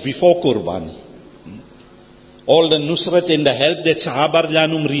tidings before Qurbani. All the nusrat and the help that Sahaba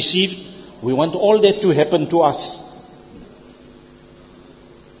Lanum received, we want all that to happen to us.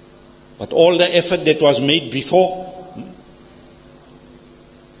 But all the effort that was made before,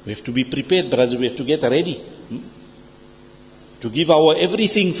 we have to be prepared, brothers. We have to get ready to give our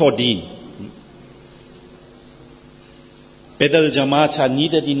everything for deen. Pedal Jamaats are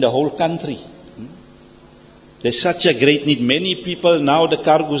needed in the whole country. There's such a great need. Many people, now the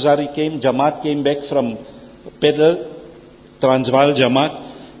Karguzari Jamaat came back from Pedal, Transvaal Jamaat.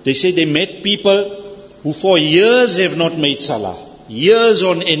 They say they met people who for years have not made salah. Years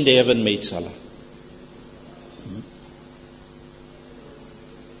on end they haven't made salah.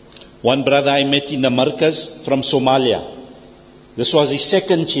 One brother I met in the Markaz from Somalia. This was his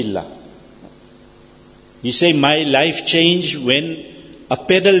second chilla. He said, "My life changed when a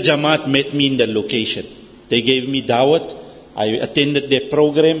pedal Jamaat met me in the location. They gave me dawat. I attended their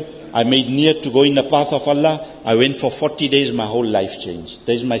program. I made niyat to go in the path of Allah. I went for 40 days. My whole life changed.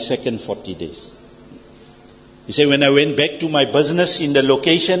 That is my second 40 days. He said, when I went back to my business in the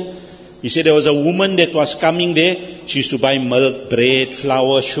location, he said there was a woman that was coming there. She used to buy milk, bread,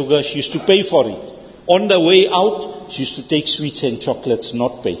 flour, sugar. She used to pay for it. On the way out, she used to take sweets and chocolates,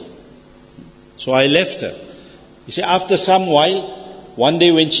 not pay. So I left her. He said, after some while, one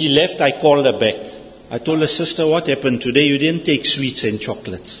day when she left, I called her back. I told her, "Sister, what happened today? You didn't take sweets and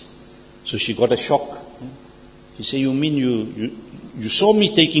chocolates." So she got a shock. She said, "You mean you saw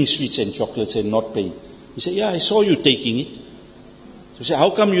me taking sweets and chocolates and not paying?" He said, "Yeah, I saw you taking it." So she said,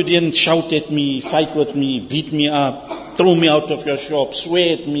 "How come you didn't shout at me, fight with me, beat me up, throw me out of your shop,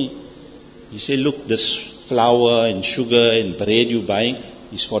 swear at me?" He said, "Look, this flour and sugar and bread you're buying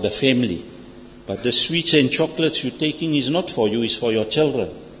is for the family. But the sweets and chocolates you're taking is not for you, it's for your children.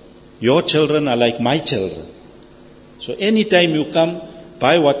 Your children are like my children. So anytime you come,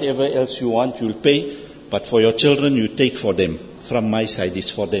 buy whatever else you want, you'll pay. But for your children, you take for them. From my side, it's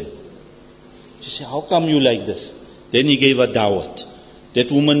for them." She said, "How come you like this?" Then he gave her dawat.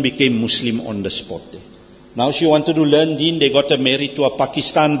 That woman became Muslim on the spot there. Now she wanted to learn deen. They got her married to a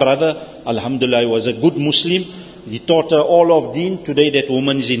Pakistan brother. Alhamdulillah, he was a good Muslim. He taught her all of deen. Today that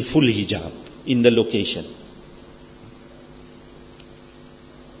woman is in full hijab in the location.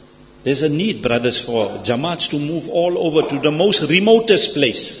 There's a need, brothers, for Jamaats to move all over to the most remotest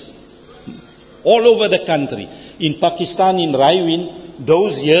place. All over the country. In Pakistan, in Raiwin,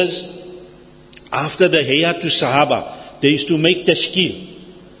 those years, after the Hayat to Sahaba, they used to make tashkil.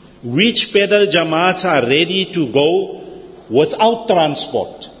 Which pedal Jamaats are ready to go without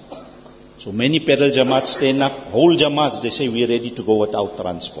transport? So many pedal Jamaats stand up, whole Jamaats, they say, "We're ready to go without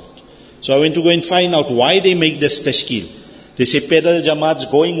transport." So I went to go and find out why they make this tashkil. They say pedal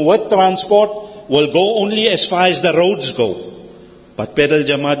Jamaats going with transport will go only as far as the roads go. But pedal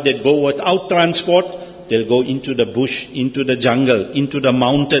Jamaat that go without transport, they'll go into the bush, into the jungle, into the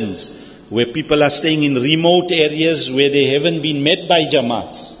mountains, where people are staying in remote areas where they haven't been met by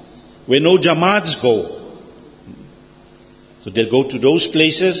Jamaats, where no Jamaats go. So they'll go to those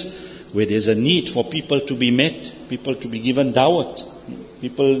places where there's a need for people to be met, people to be given dawat.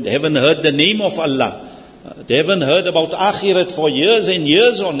 People haven't heard the name of Allah. They haven't heard about Akhirat for years and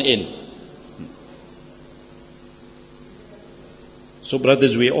years on end. So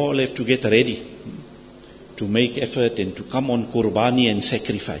brothers, we all have to get ready to make effort and to come on Qurbani and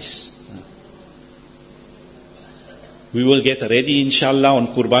sacrifice. We will get ready inshallah on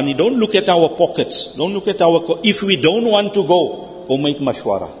Qurbani. Don't look at our pockets. Don't look at if we don't want to go make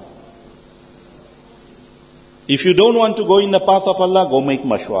mashwara. If you don't want to go in the path of Allah, go make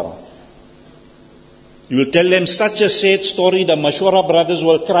mashwara. You will tell them such a sad story, the mashwara brothers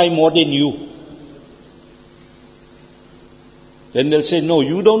will cry more than you. Then they'll say, no,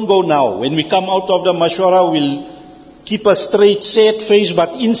 you don't go now. When we come out of the mashwara, we'll keep a straight, sad face,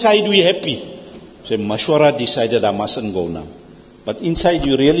 but inside we're happy. Say, mashwara decided I mustn't go now. But inside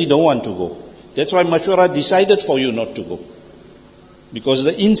you really don't want to go. That's why mashwara decided for you not to go. Because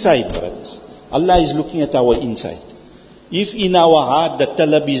the inside, brothers, Allah is looking at our inside. If in our heart the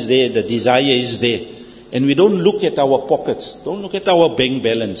talab is there, the desire is there, and we don't look at our pockets, don't look at our bank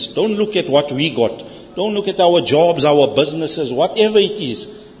balance, don't look at what we got, don't look at our jobs, our businesses, whatever it is,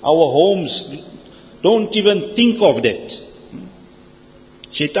 our homes, don't even think of that.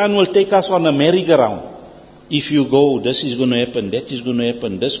 Shaitan will take us on a merry-go-round. If you go, this is going to happen, that is going to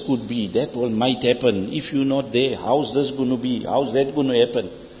happen, this could be, that might happen. If you're not there, how's this going to be, how's that going to happen?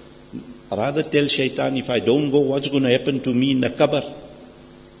 Rather tell Shaitan, if I don't go, what's going to happen to me in the qabr?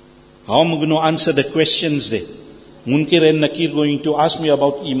 How am I going to answer the questions there? Munkir and Nakir going to ask me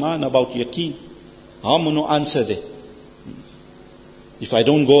about Iman, about Yaqeen. How am I going to answer there? If I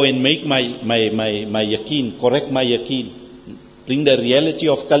don't go and make my Yaqeen, correct my Yaqeen, bring the reality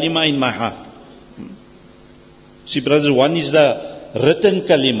of kalima in my heart. See brothers, one is the written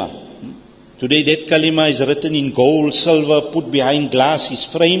kalima. Today that kalima is written in gold, silver, put behind glass, is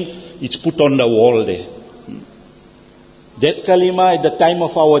framed, it's put on the wall there. That kalima at the time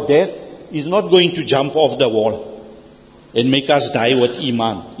of our death is not going to jump off the wall and make us die with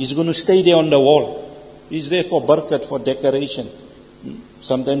Iman. It's going to stay there on the wall. It's there for barakat, for decoration.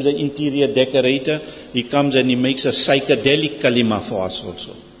 Sometimes the interior decorator, he comes and he makes a psychedelic kalima for us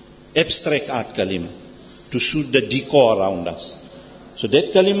also. Abstract art kalima, to suit the decor around us. So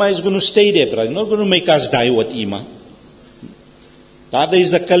that kalima is going to stay there, brother. It's not going to make us die with Iman. The other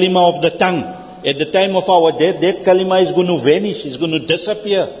is the kalima of the tongue. At the time of our death, that kalima is going to vanish, it's going to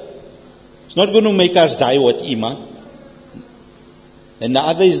disappear. It's not going to make us die with Iman. And the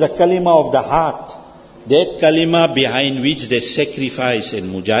other is the kalima of the heart. That kalima behind which there's sacrifice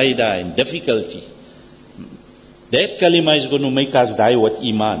and mujahidah and difficulty. That kalima is going to make us die with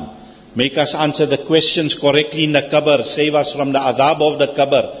Iman. Make us answer the questions correctly in the qabr. Save us from the adhab of the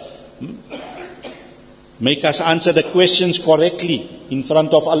qabr. Make us answer the questions correctly in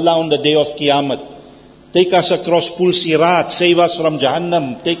front of Allah on the day of Qiyamah. Take us across Pul Sirat. Save us from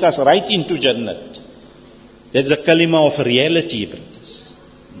Jahannam. Take us right into Jannat. That's the kalima of reality, brothers.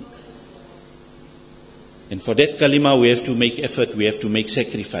 And for that kalima we have to make effort, we have to make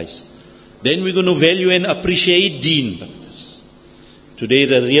sacrifice. Then we're going to value and appreciate deen, brothers. Today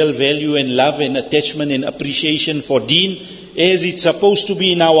the real value and love and attachment and appreciation for deen as it's supposed to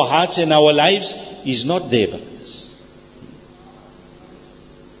be in our hearts and our lives is not there, brothers.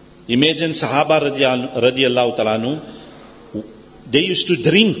 Imagine Sahaba radiallahu ta'ala anhu, they used to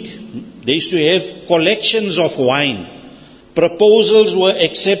drink, they used to have collections of wine. Proposals were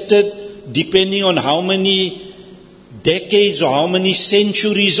accepted depending on how many decades or how many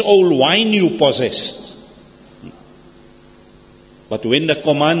centuries old wine you possessed. But when the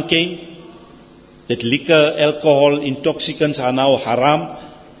command came that liquor, alcohol, intoxicants are now haram,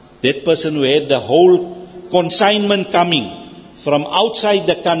 that person who had the whole consignment coming from outside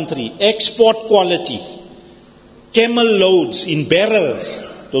the country, export quality, camel loads in barrels,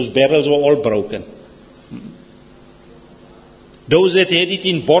 those barrels were all broken. Those that had it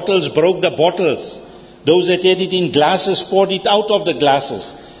in bottles broke the bottles. Those that had it in glasses poured it out of the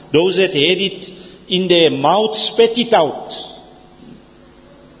glasses. Those that had it in their mouth spat it out.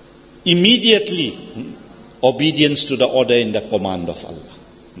 Immediately, obedience to the order and the command of Allah.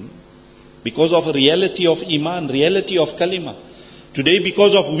 Because of reality of Iman, reality of Kalima. Today,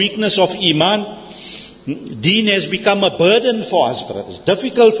 because of weakness of Iman, Deen has become a burden for us, brothers.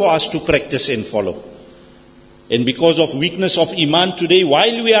 Difficult for us to practice and follow. And because of weakness of Iman today,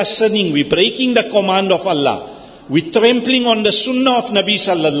 while we are sinning, we're breaking the command of Allah. We're trampling on the sunnah of Nabi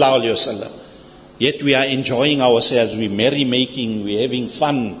sallallahu alayhi wasallam. Yet we are enjoying ourselves, we're merry-making, we're having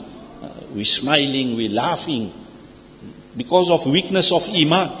fun, we're smiling, we're laughing. Because of weakness of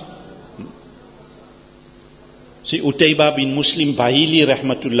Iman. See, Utaybah bin Muslim Bahili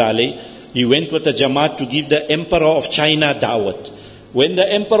rahmatullah alayh, he went with a Jamaat to give the Emperor of China dawat. When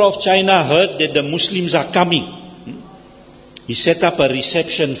the Emperor of China heard that the Muslims are coming, he set up a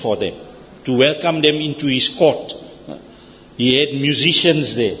reception for them to welcome them into his court. He had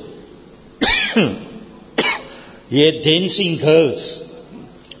musicians there. He had dancing girls.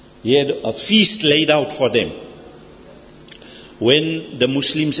 He had a feast laid out for them. When the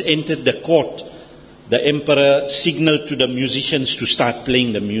Muslims entered the court, the emperor signaled to the musicians to start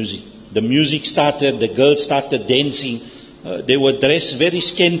playing the music. The music started, the girls started dancing. They were dressed very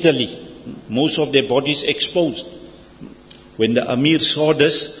scantily, most of their bodies exposed. When the Amir saw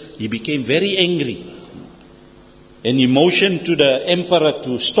this, he became very angry. And he motioned to the emperor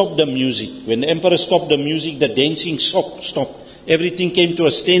to stop the music. When the emperor stopped the music, the dancing stopped. Everything came to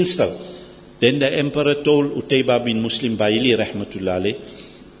a standstill. Then the emperor told Utaybah bin Muslim Baili rahmatullah alayh,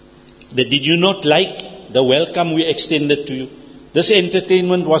 that did you not like the welcome we extended to you? This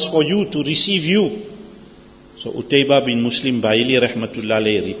entertainment was for you, to receive you. So Utaybah bin Muslim Baili rahmatullah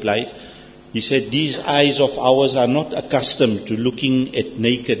alayh replied, he said, these eyes of ours are not accustomed to looking at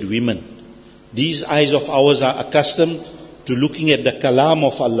naked women. These eyes of ours are accustomed to looking at the kalam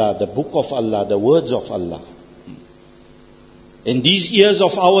of Allah, the book of Allah, the words of Allah. And these ears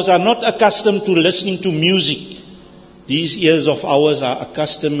of ours are not accustomed to listening to music. These ears of ours are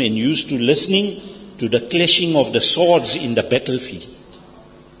accustomed and used to listening to the clashing of the swords in the battlefield.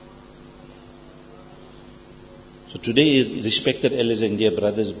 So today, respected elders and dear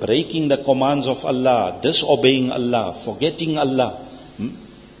brothers, breaking the commands of Allah, disobeying Allah, forgetting Allah,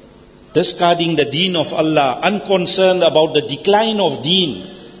 discarding the deen of Allah, unconcerned about the decline of deen,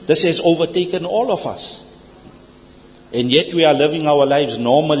 this has overtaken all of us. And yet we are living our lives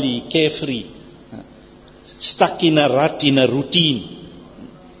normally, carefree, stuck in a rut, in a routine.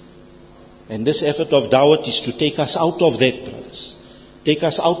 And this effort of dawah is to take us out of that, brothers. Take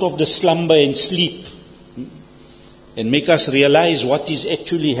us out of the slumber and sleep. And make us realize what is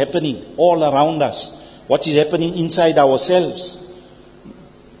actually happening all around us. What is happening inside ourselves.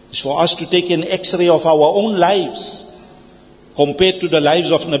 It's for us to take an x-ray of our own lives compared to the lives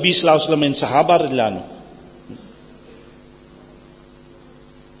of Nabi Sallallahu Alaihi Wasallam and Sahaba radhiyallahu anhu.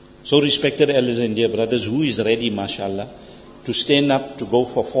 So respected elders and dear brothers, who is ready, mashallah, to stand up to go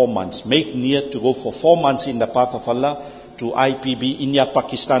for 4 months? Make niyat to go for 4 months in the path of Allah to IPB, India,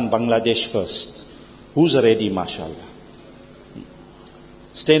 Pakistan, Bangladesh first. Who's ready, mashallah?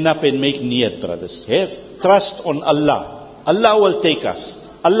 Stand up and make niyat, brothers. Have trust on Allah. Allah will take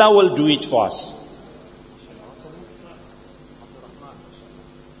us. Allah will do it for us.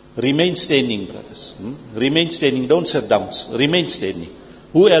 Remain standing, brothers. Remain standing. Don't sit down. Remain standing.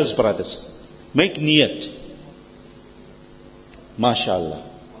 Who else, brothers? Make niyat. MashaAllah.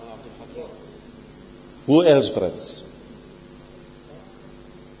 Who else, brothers?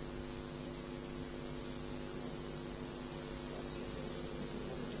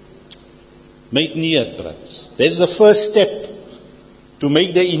 Make niyat, brothers. That's the first step to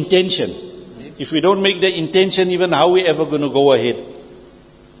make the intention. If we don't make the intention, even how are we ever going to go ahead?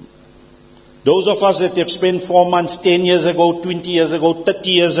 Those of us that have spent 4 months 10 years ago, 20 years ago, 30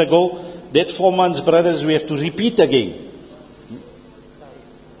 years ago, that 4 months, brothers, we have to repeat again.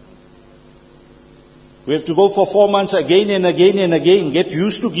 We have to go for 4 months again and again and again. Get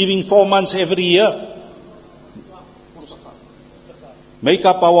used to giving 4 months every year. Make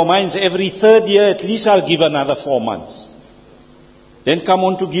up our minds, every third year at least I'll give another 4 months. Then come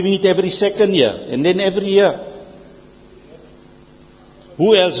on to giving it every second year, and then every year.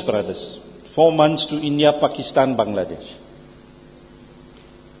 Who else, brothers? 4 months to India, Pakistan, Bangladesh.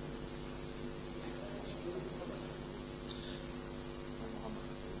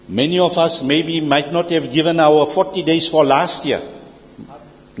 Many of us maybe might not have given our 40 days for last year.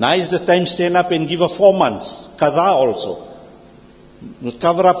 Now is the time, stand up and give a 4 months. Qadha also. We'll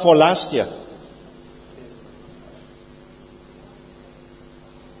cover up for last year.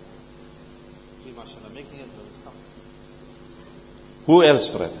 Who else,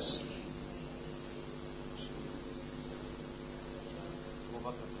 brothers?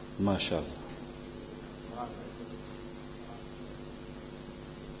 MashaAllah.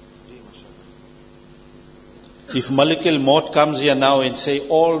 If Malik al-Maut comes here now and say,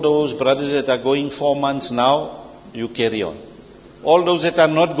 all those brothers that are going 4 months now, you carry on. All those that are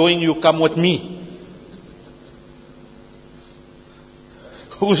not going, you come with me.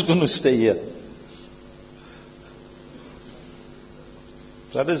 Who's going to stay here?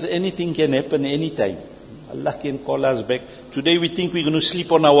 Brothers, anything can happen anytime. Allah can call us back. Today we think we're going to sleep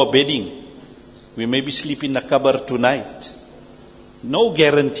on our bedding. We may be sleeping in the qabr tonight. No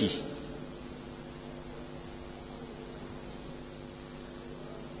guarantee.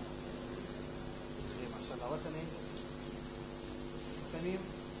 What's your name? Tamim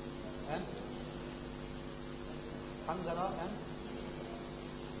and Hamzala and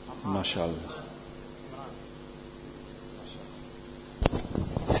MashaAllah.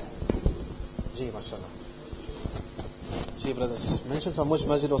 Ji, mashallah. Ji, brothers. Mentioned from which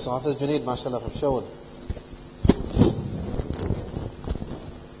masjid also? Hafiz Junaid, mashallah, from Shawwal.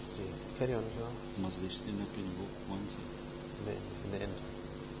 Carry on, inshallah. Must they stand up and go once? In the end.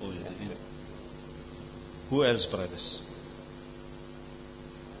 Oh, yeah. Who else, brothers?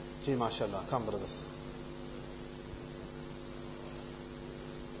 Ji, mashallah. Come, brothers.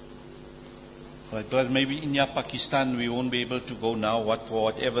 Right, brother, maybe India, Pakistan, we won't be able to go now, for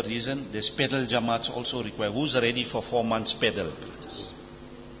whatever reason. There's pedal jamaats also required. Who's ready for 4 months pedal, brothers?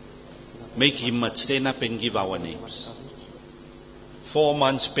 Make himmat, stand up and give our names. 4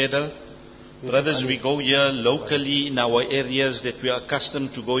 months pedal. Brothers, we go here locally in our areas that we are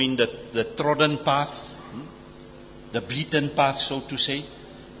accustomed to going the trodden path, the beaten path, so to say.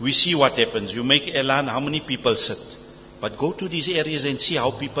 We see what happens. You make elan, how many people sit? But go to these areas and see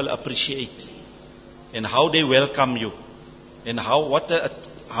how people appreciate and how they welcome you and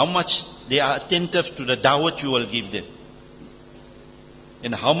how much they are attentive to the dawat you will give them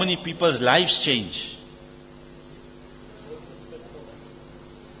and how many people's lives change.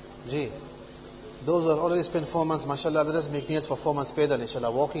 Ji, those who have already spent 4 months, mashallah, let us make niyat for 4 months pedal,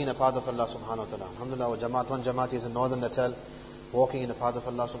 inshallah, walking in the path of Allah subhanahu wa ta'ala. Alhamdulillah, one jamaat is in northern Natal, walking in the path of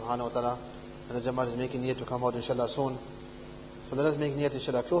Allah subhanahu wa ta'ala, and the jamaat is making niyat to come out, inshallah, soon. So let us make niyat,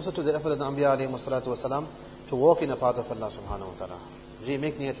 inshallah, closer to the effort of the Anbiya alayhi salatu wasalam, to walk in the path of Allah subhanahu wa ta'ala. Ji,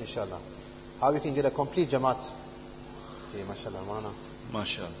 make niyat, inshallah. How we can get a complete jamaat. Ji, mashallah, mana.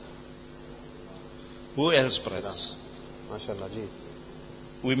 MashaAllah. Who else, brothers? MashaAllah, ji.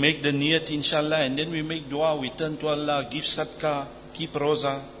 We make the niyat, inshallah, and then we make dua, we turn to Allah, give sadaqah, keep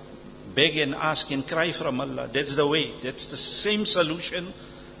roza, beg and ask and cry from Allah. That's the way. That's the same solution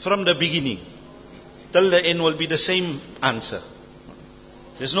from the beginning. Till the end will be the same answer.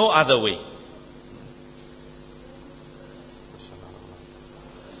 There's no other way.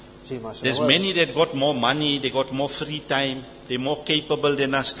 There's many that got more money, they got more free time, they're more capable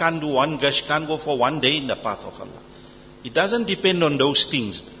than us, can't do one gush, can't go for one day in the path of Allah. It doesn't depend on those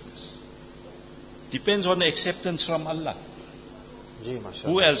things, brothers. Depends on the acceptance from Allah. Ji,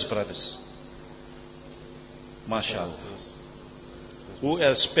 mashallah. Who else, brothers? MashaAllah. Who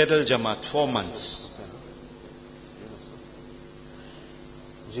else? Pedal Jamaat, 4 months.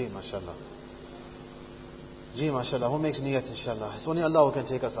 Ji, mashallah. Ji, mashallah. Who makes niyat, inshallah? It's only Allah who can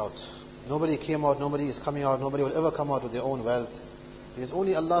take us out. Nobody came out, nobody is coming out, nobody will ever come out with their own wealth. It is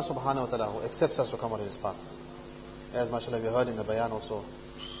only Allah subhanahu wa ta'ala who accepts us to come out in His path. As mashallah we heard in the Bayaan also,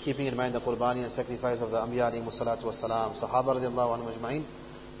 keeping in mind the qurbani and sacrifice of the Anbiya alayhi salatu wassalam, Sahaba radiallahu anhum ajma'in,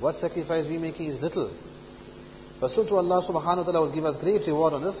 what sacrifice we making is little. But soon to Allah subhanahu wa ta'ala will give us great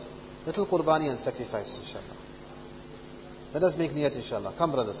reward on this little qurbani and sacrifice, inshallah. Let us make niyat, inshallah.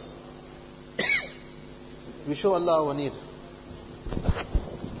 Come, brothers. We show Allah our need.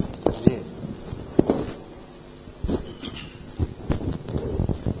 Ji.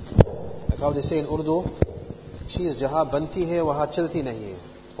 Like how they say in Urdu, चीज जहां बनती है वहां चलती नहीं है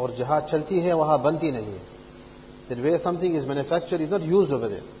और जहां चलती है वहां बनती नहीं है. That where something is manufactured is not used over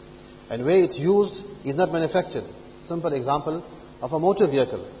there, and where it's used is not manufactured. Simple example of a motor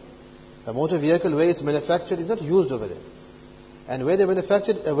vehicle. The motor vehicle where it's manufactured is not used over there, and where the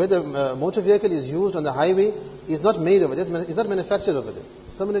motor vehicle is used on the highway is not made over there. It's not manufactured over there.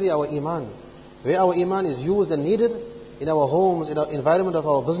 Similarly, our iman, where our iman is used and needed in our homes, in our environment of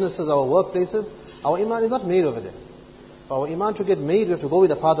our businesses, our workplaces, our iman is not made over there. For our iman to get made, we have to go with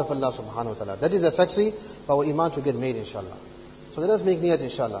the path of Allah subhanahu wa ta'ala. That is a factory for our iman to get made, inshallah. So let us make niyat,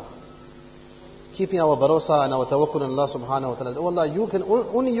 inshallah. Keeping our barosa and our tawakkul on Allah subhanahu wa ta'ala. Oh Allah,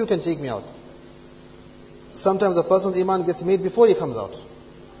 only you can take me out. Sometimes a person's iman gets made before he comes out.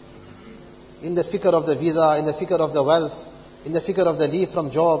 In the fikr of the visa, in the fikr of the wealth, in the fikr of the leave from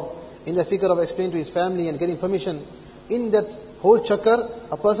job, in the fikr of explaining to his family and getting permission. In that whole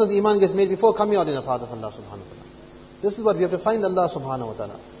chakkar, a person's iman gets made before coming out in the path of Allah subhanahu wa ta'ala. This is what we have to find Allah subhanahu wa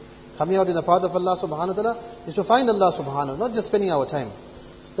ta'ala. Coming out in the path of Allah subhanahu wa ta'ala is to find Allah subhanahu wa ta'ala, not just spending our time.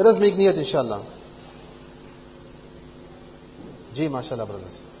 Let us make niyat, inshallah. Ji, mashallah,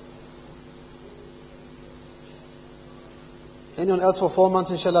 brothers. Anyone else for 4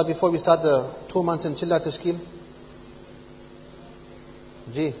 months, inshallah, before we start the 2 months in Chilla Tashkil?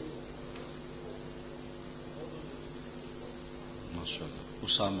 Ji.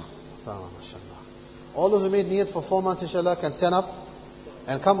 Usama. Mashallah. All those who made niyat for 4 months, inshallah, can stand up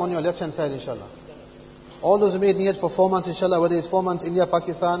and come on your left hand side, inshallah. All those who made niyat for 4 months, inshallah, whether it's 4 months India,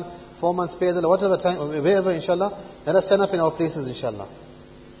 Pakistan, 4 months Pedal, whatever time, wherever, inshallah, let us stand up in our places, inshallah.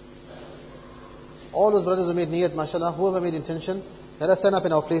 All those brothers who made niyat, mashallah, whoever made intention, let us stand up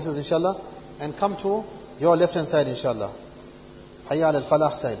in our places, inshallah, and come to your left hand side, inshallah. Hayya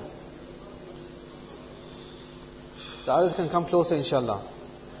al-falah side. The others can come closer, inshallah.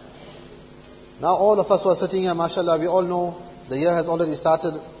 Now all of us who are sitting here, mashallah, we all know the year has already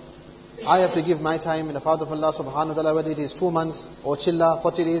started. I have to give my time in the path of Allah subhanahu wa ta'ala, whether it is 2 months or chilla,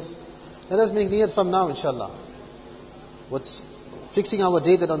 40 days. Let us make niyat from now, inshallah. What's fixing our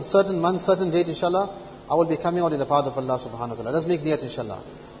date that on certain month, certain date, inshallah, I will be coming out in the path of Allah subhanahu wa ta'ala. Let us make niyat, inshallah.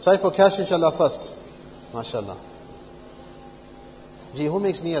 Try for cash, inshallah, first. MashaAllah. Ji, who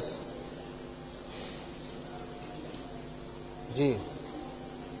makes niyat? Ji.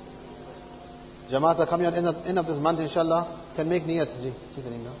 Jamaats are coming out end of this month, inshallah. Can make niyat. Ji.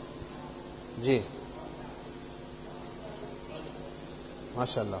 Ji.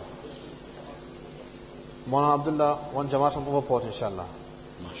 MashaAllah. Mona Abdullah, one Jamaat from Overport, inshallah.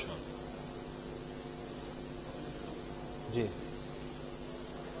 MashaAllah. Ji.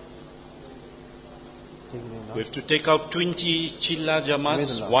 We have to take out 20 chilla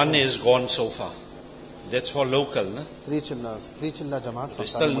Jamaats. One is gone so far. That's for local, no? 3 chilla Jamaats. There's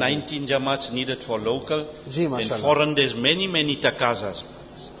still 19 Jamaats needed for local. Ji, and mashallah. foreign, there's many takazas.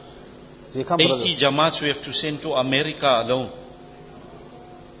 Ji, come 80 brothers. Jamaats we have to send to America alone.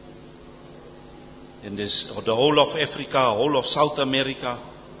 And there's the whole of Africa, whole of South America.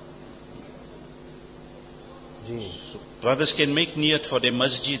 Ji. So brothers can make niyat for their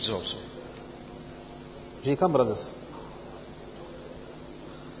masjids also. Ji, come brothers.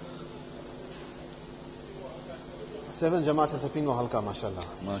 Seven Jamaats is a pingo halka, mashallah.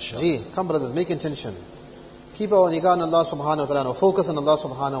 MashaAllah. Ji, come brothers, make intention. Keep our nigah on Allah subhanahu wa ta'ala, focus on Allah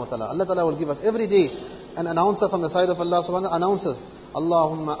subhanahu wa ta'ala. Allah ta'ala will give us every day an announcer from the side of Allah subhanahu wa ta'ala announces,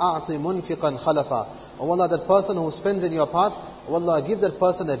 Allahumma a'ti munfiqan khalafa. Oh Allah, that person who spends in your path, oh Allah, give that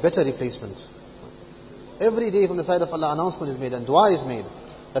person a better replacement. Every day from the side of Allah, announcement is made and dua is made.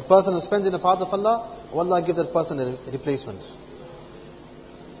 That person who spends in the path of Allah, oh Allah, give that person a replacement.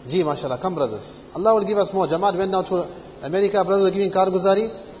 Ji, mashallah, come brothers. Allah will give us more. Jamaat went down to America, brothers were giving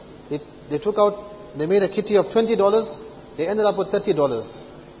karguzari. They took out, they made a kitty of $20. They ended up with $30.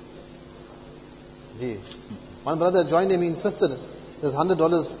 Ji. One brother joined him, he insisted, there's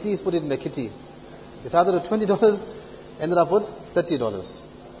 $100, please put it in the kitty. He started with $20, ended up with $30.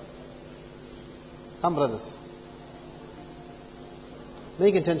 Come brothers.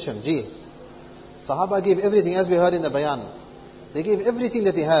 Make intention. Ji. Sahaba gave everything, as we heard in the Bayaan. They gave everything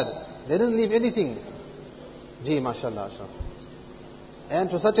that they had. They didn't leave anything. Ji, mashallah. And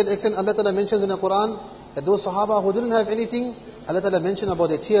to such an extent, Allah Ta'ala mentions in the Quran that those Sahaba who didn't have anything, Allah Ta'ala mentioned about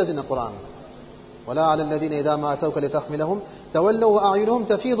their tears in the Quran. وَلَا عَلَى الَّذِينَ إِذَا مَا أَتَوْكَ لِتَحْمِلَهُمْ تَوَلَّوْا وَأَعْيُنُهُمْ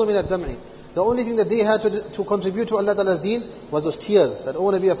تَفِيضُ مِنَ الدَّمْعِ. The only thing that they had to contribute to Allah Ta'ala's deen was those tears. That,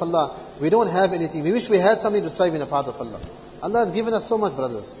 oh Nabi of Allah, we don't have anything. We wish we had something to strive in the path of Allah. Allah has given us so much,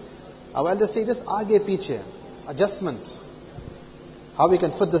 brothers. Our elders say, just aage piche, adjustment. How we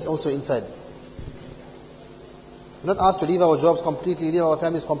can fit this also inside. We're not asked to leave our jobs completely, leave our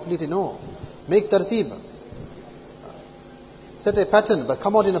families completely. No. Make tartib. Set a pattern, but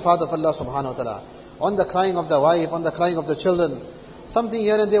come out in the path of Allah subhanahu wa ta'ala. On the crying of the wife, on the crying of the children. Something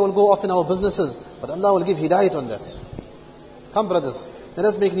here and there will go off in our businesses, but Allah will give hidayat on that. Come brothers, let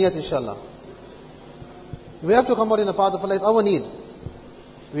us make niyat inshallah. We have to come out in the path of Allah, it's our need.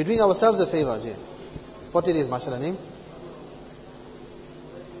 We're doing ourselves a favor. 40 days, mashallah, name?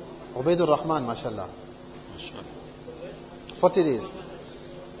 Ubaidur Rahman, mashallah. 40 days.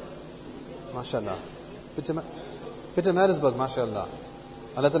 MashaAllah. Peter Marisburg, MashaAllah.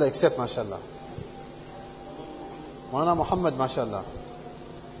 Allah Ta'ala accept, MashaAllah. Maulana Muhammad, MashaAllah.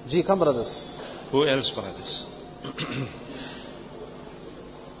 Ji, come brothers. Who else, brothers?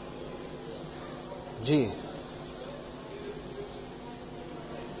 Ji.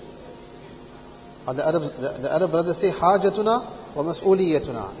 The Arab brothers say, Hajatuna wa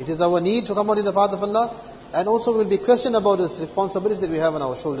mas'uliyatuna. It is our need to come out in the path of Allah, and also we will be questioned about this responsibility that we have on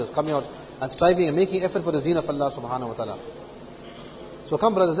our shoulders, coming out and striving and making effort for the deen of Allah subhanahu wa ta'ala. So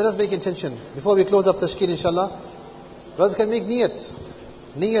come brothers, let us make intention. Before we close up tashkil inshallah, brothers can make niyat.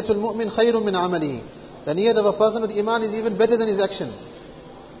 Niyatul mu'min khayrun min amalihi. The niyat of a person with iman is even better than his action.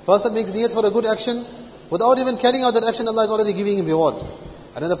 Person makes niyat for a good action, without even carrying out that action, Allah is already giving him reward.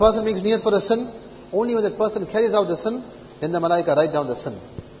 And when the person makes niyat for a sin, only when that person carries out the sin, then the malaika write down the sin.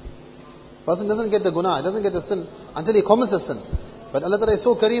 Person doesn't get the guna, he doesn't get the sin until he commits the sin. But Allah Ta'ala is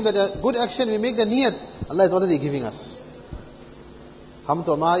so kareem that a good action, we make the niyat, Allah is already giving us. Hum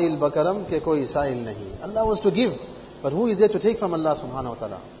to ma'il bakaram ke koi sa'il nahi. Allah wants to give, but who is there to take from Allah subhanahu wa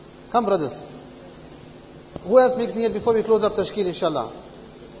ta'ala? Come brothers. Who else makes niyat before we close up tashkil inshallah?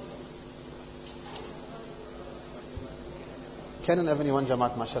 Cannon Avenue 1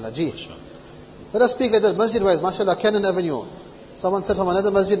 Jamaat, mashallah. Ji. Let us speak like that, masjid wise, mashallah, Cannon Avenue. Someone said from another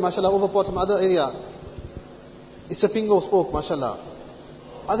masjid, mashallah, Overport, from other area. Isapingo spoke, mashallah.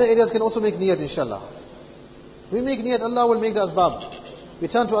 Other areas can also make niyat, inshallah. We make niyat, Allah will make the asbab. We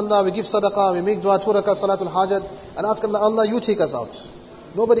turn to Allah, we give sadaqah, we make dua, 2 rakat, salatul hajat, and ask Allah, Allah, you take us out.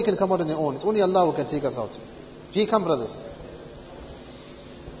 Nobody can come out on their own. It's only Allah who can take us out. Gee, come brothers.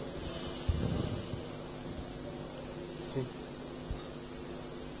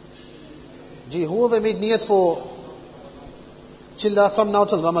 Gee, whoever made niyat for Chilla from now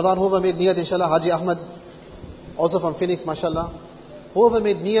till Ramadan, whoever made niyat, inshallah, Hajee Ahmad, also from Phoenix, mashallah. Whoever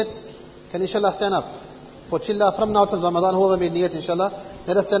made niyat, can inshallah stand up. For Chilla from now till Ramadan, whoever made niyat, inshallah,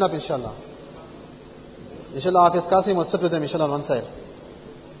 let us stand up, inshallah. Inshallah, Hafiz Qasim will sit with them, inshallah, on one side.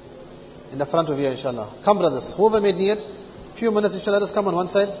 In the front of here, inshallah. Come brothers, whoever made niyat, few minutes, inshallah, let us come on one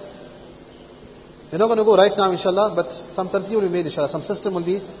side. We're not going to go right now, inshallah, but some tartib will be made, inshallah. Some system will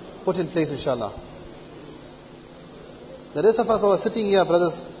be put in place, inshallah. The rest of us who are sitting here,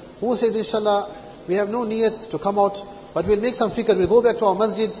 brothers, who says, inshallah, we have no niyat to come out, but we'll make some fikr, we'll go back to our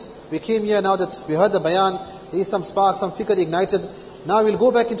masjids. We came here now that we heard the Bayaan, there is some spark, some fikr ignited. Now we'll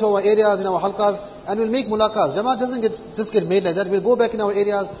go back into our areas, in our halqas, and we'll make mulaqas. Jamaat doesn't just get made like that. We'll go back in our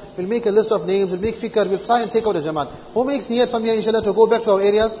areas, we'll make a list of names, we'll make fikr, we'll try and take out a Jamaat. Who makes niyat from here, inshallah, to go back to our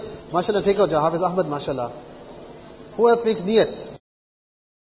areas? MashaAllah, take out Hafiz Ahmad, mashallah. Who else makes niyat?